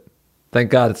shit.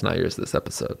 Thank God it's not yours this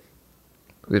episode.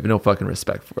 We have no fucking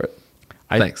respect for it.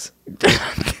 Thanks.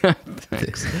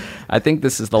 Thanks. I think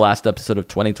this is the last episode of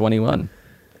 2021.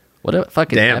 What a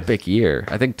fucking epic year.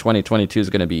 I think 2022 is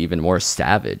going to be even more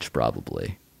savage,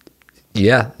 probably.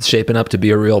 Yeah, it's shaping up to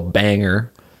be a real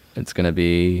banger. It's going to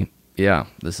be,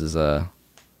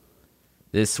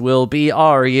 this will be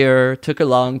our year. Took a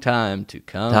long time to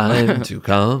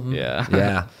come.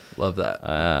 Yeah. Love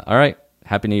that. All right.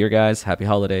 Happy New Year, guys. Happy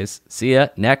holidays. See ya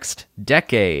next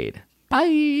decade.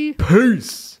 Bye.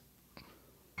 Peace.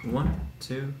 1,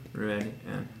 2, ready,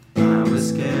 and I was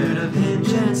scared of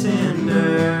Hinge and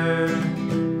Tinder.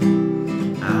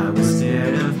 I was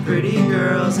scared of pretty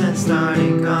girls and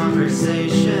starting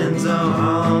conversations. Oh,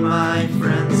 all my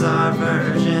friends are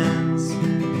virgins.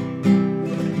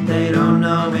 They don't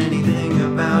know anything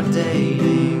about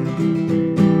dating.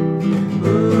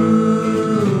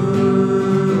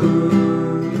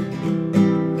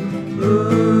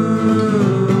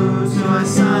 Ooh, so I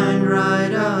signed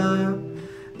right up.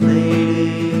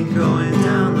 Lady going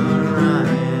down the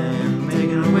Rhine,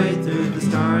 making her way through the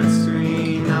start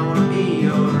screen. I wanna be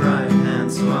your right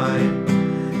hand swipe.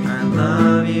 I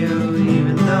love you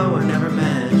even though I never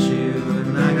met you.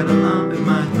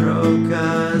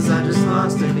 'cause I just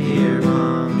lost an ear,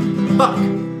 Mom. Fuck!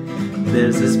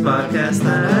 There's this podcast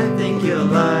that I think you'll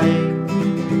like.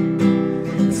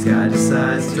 This guy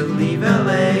decides to leave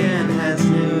LA and heads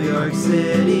New York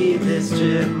City. This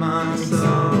chipmunk's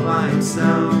all by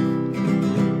himself,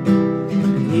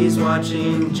 and he's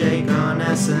watching Jake on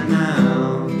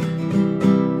SNL.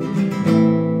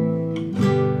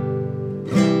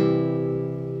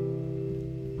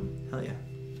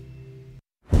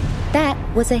 That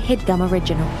was a HeadGum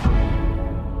original.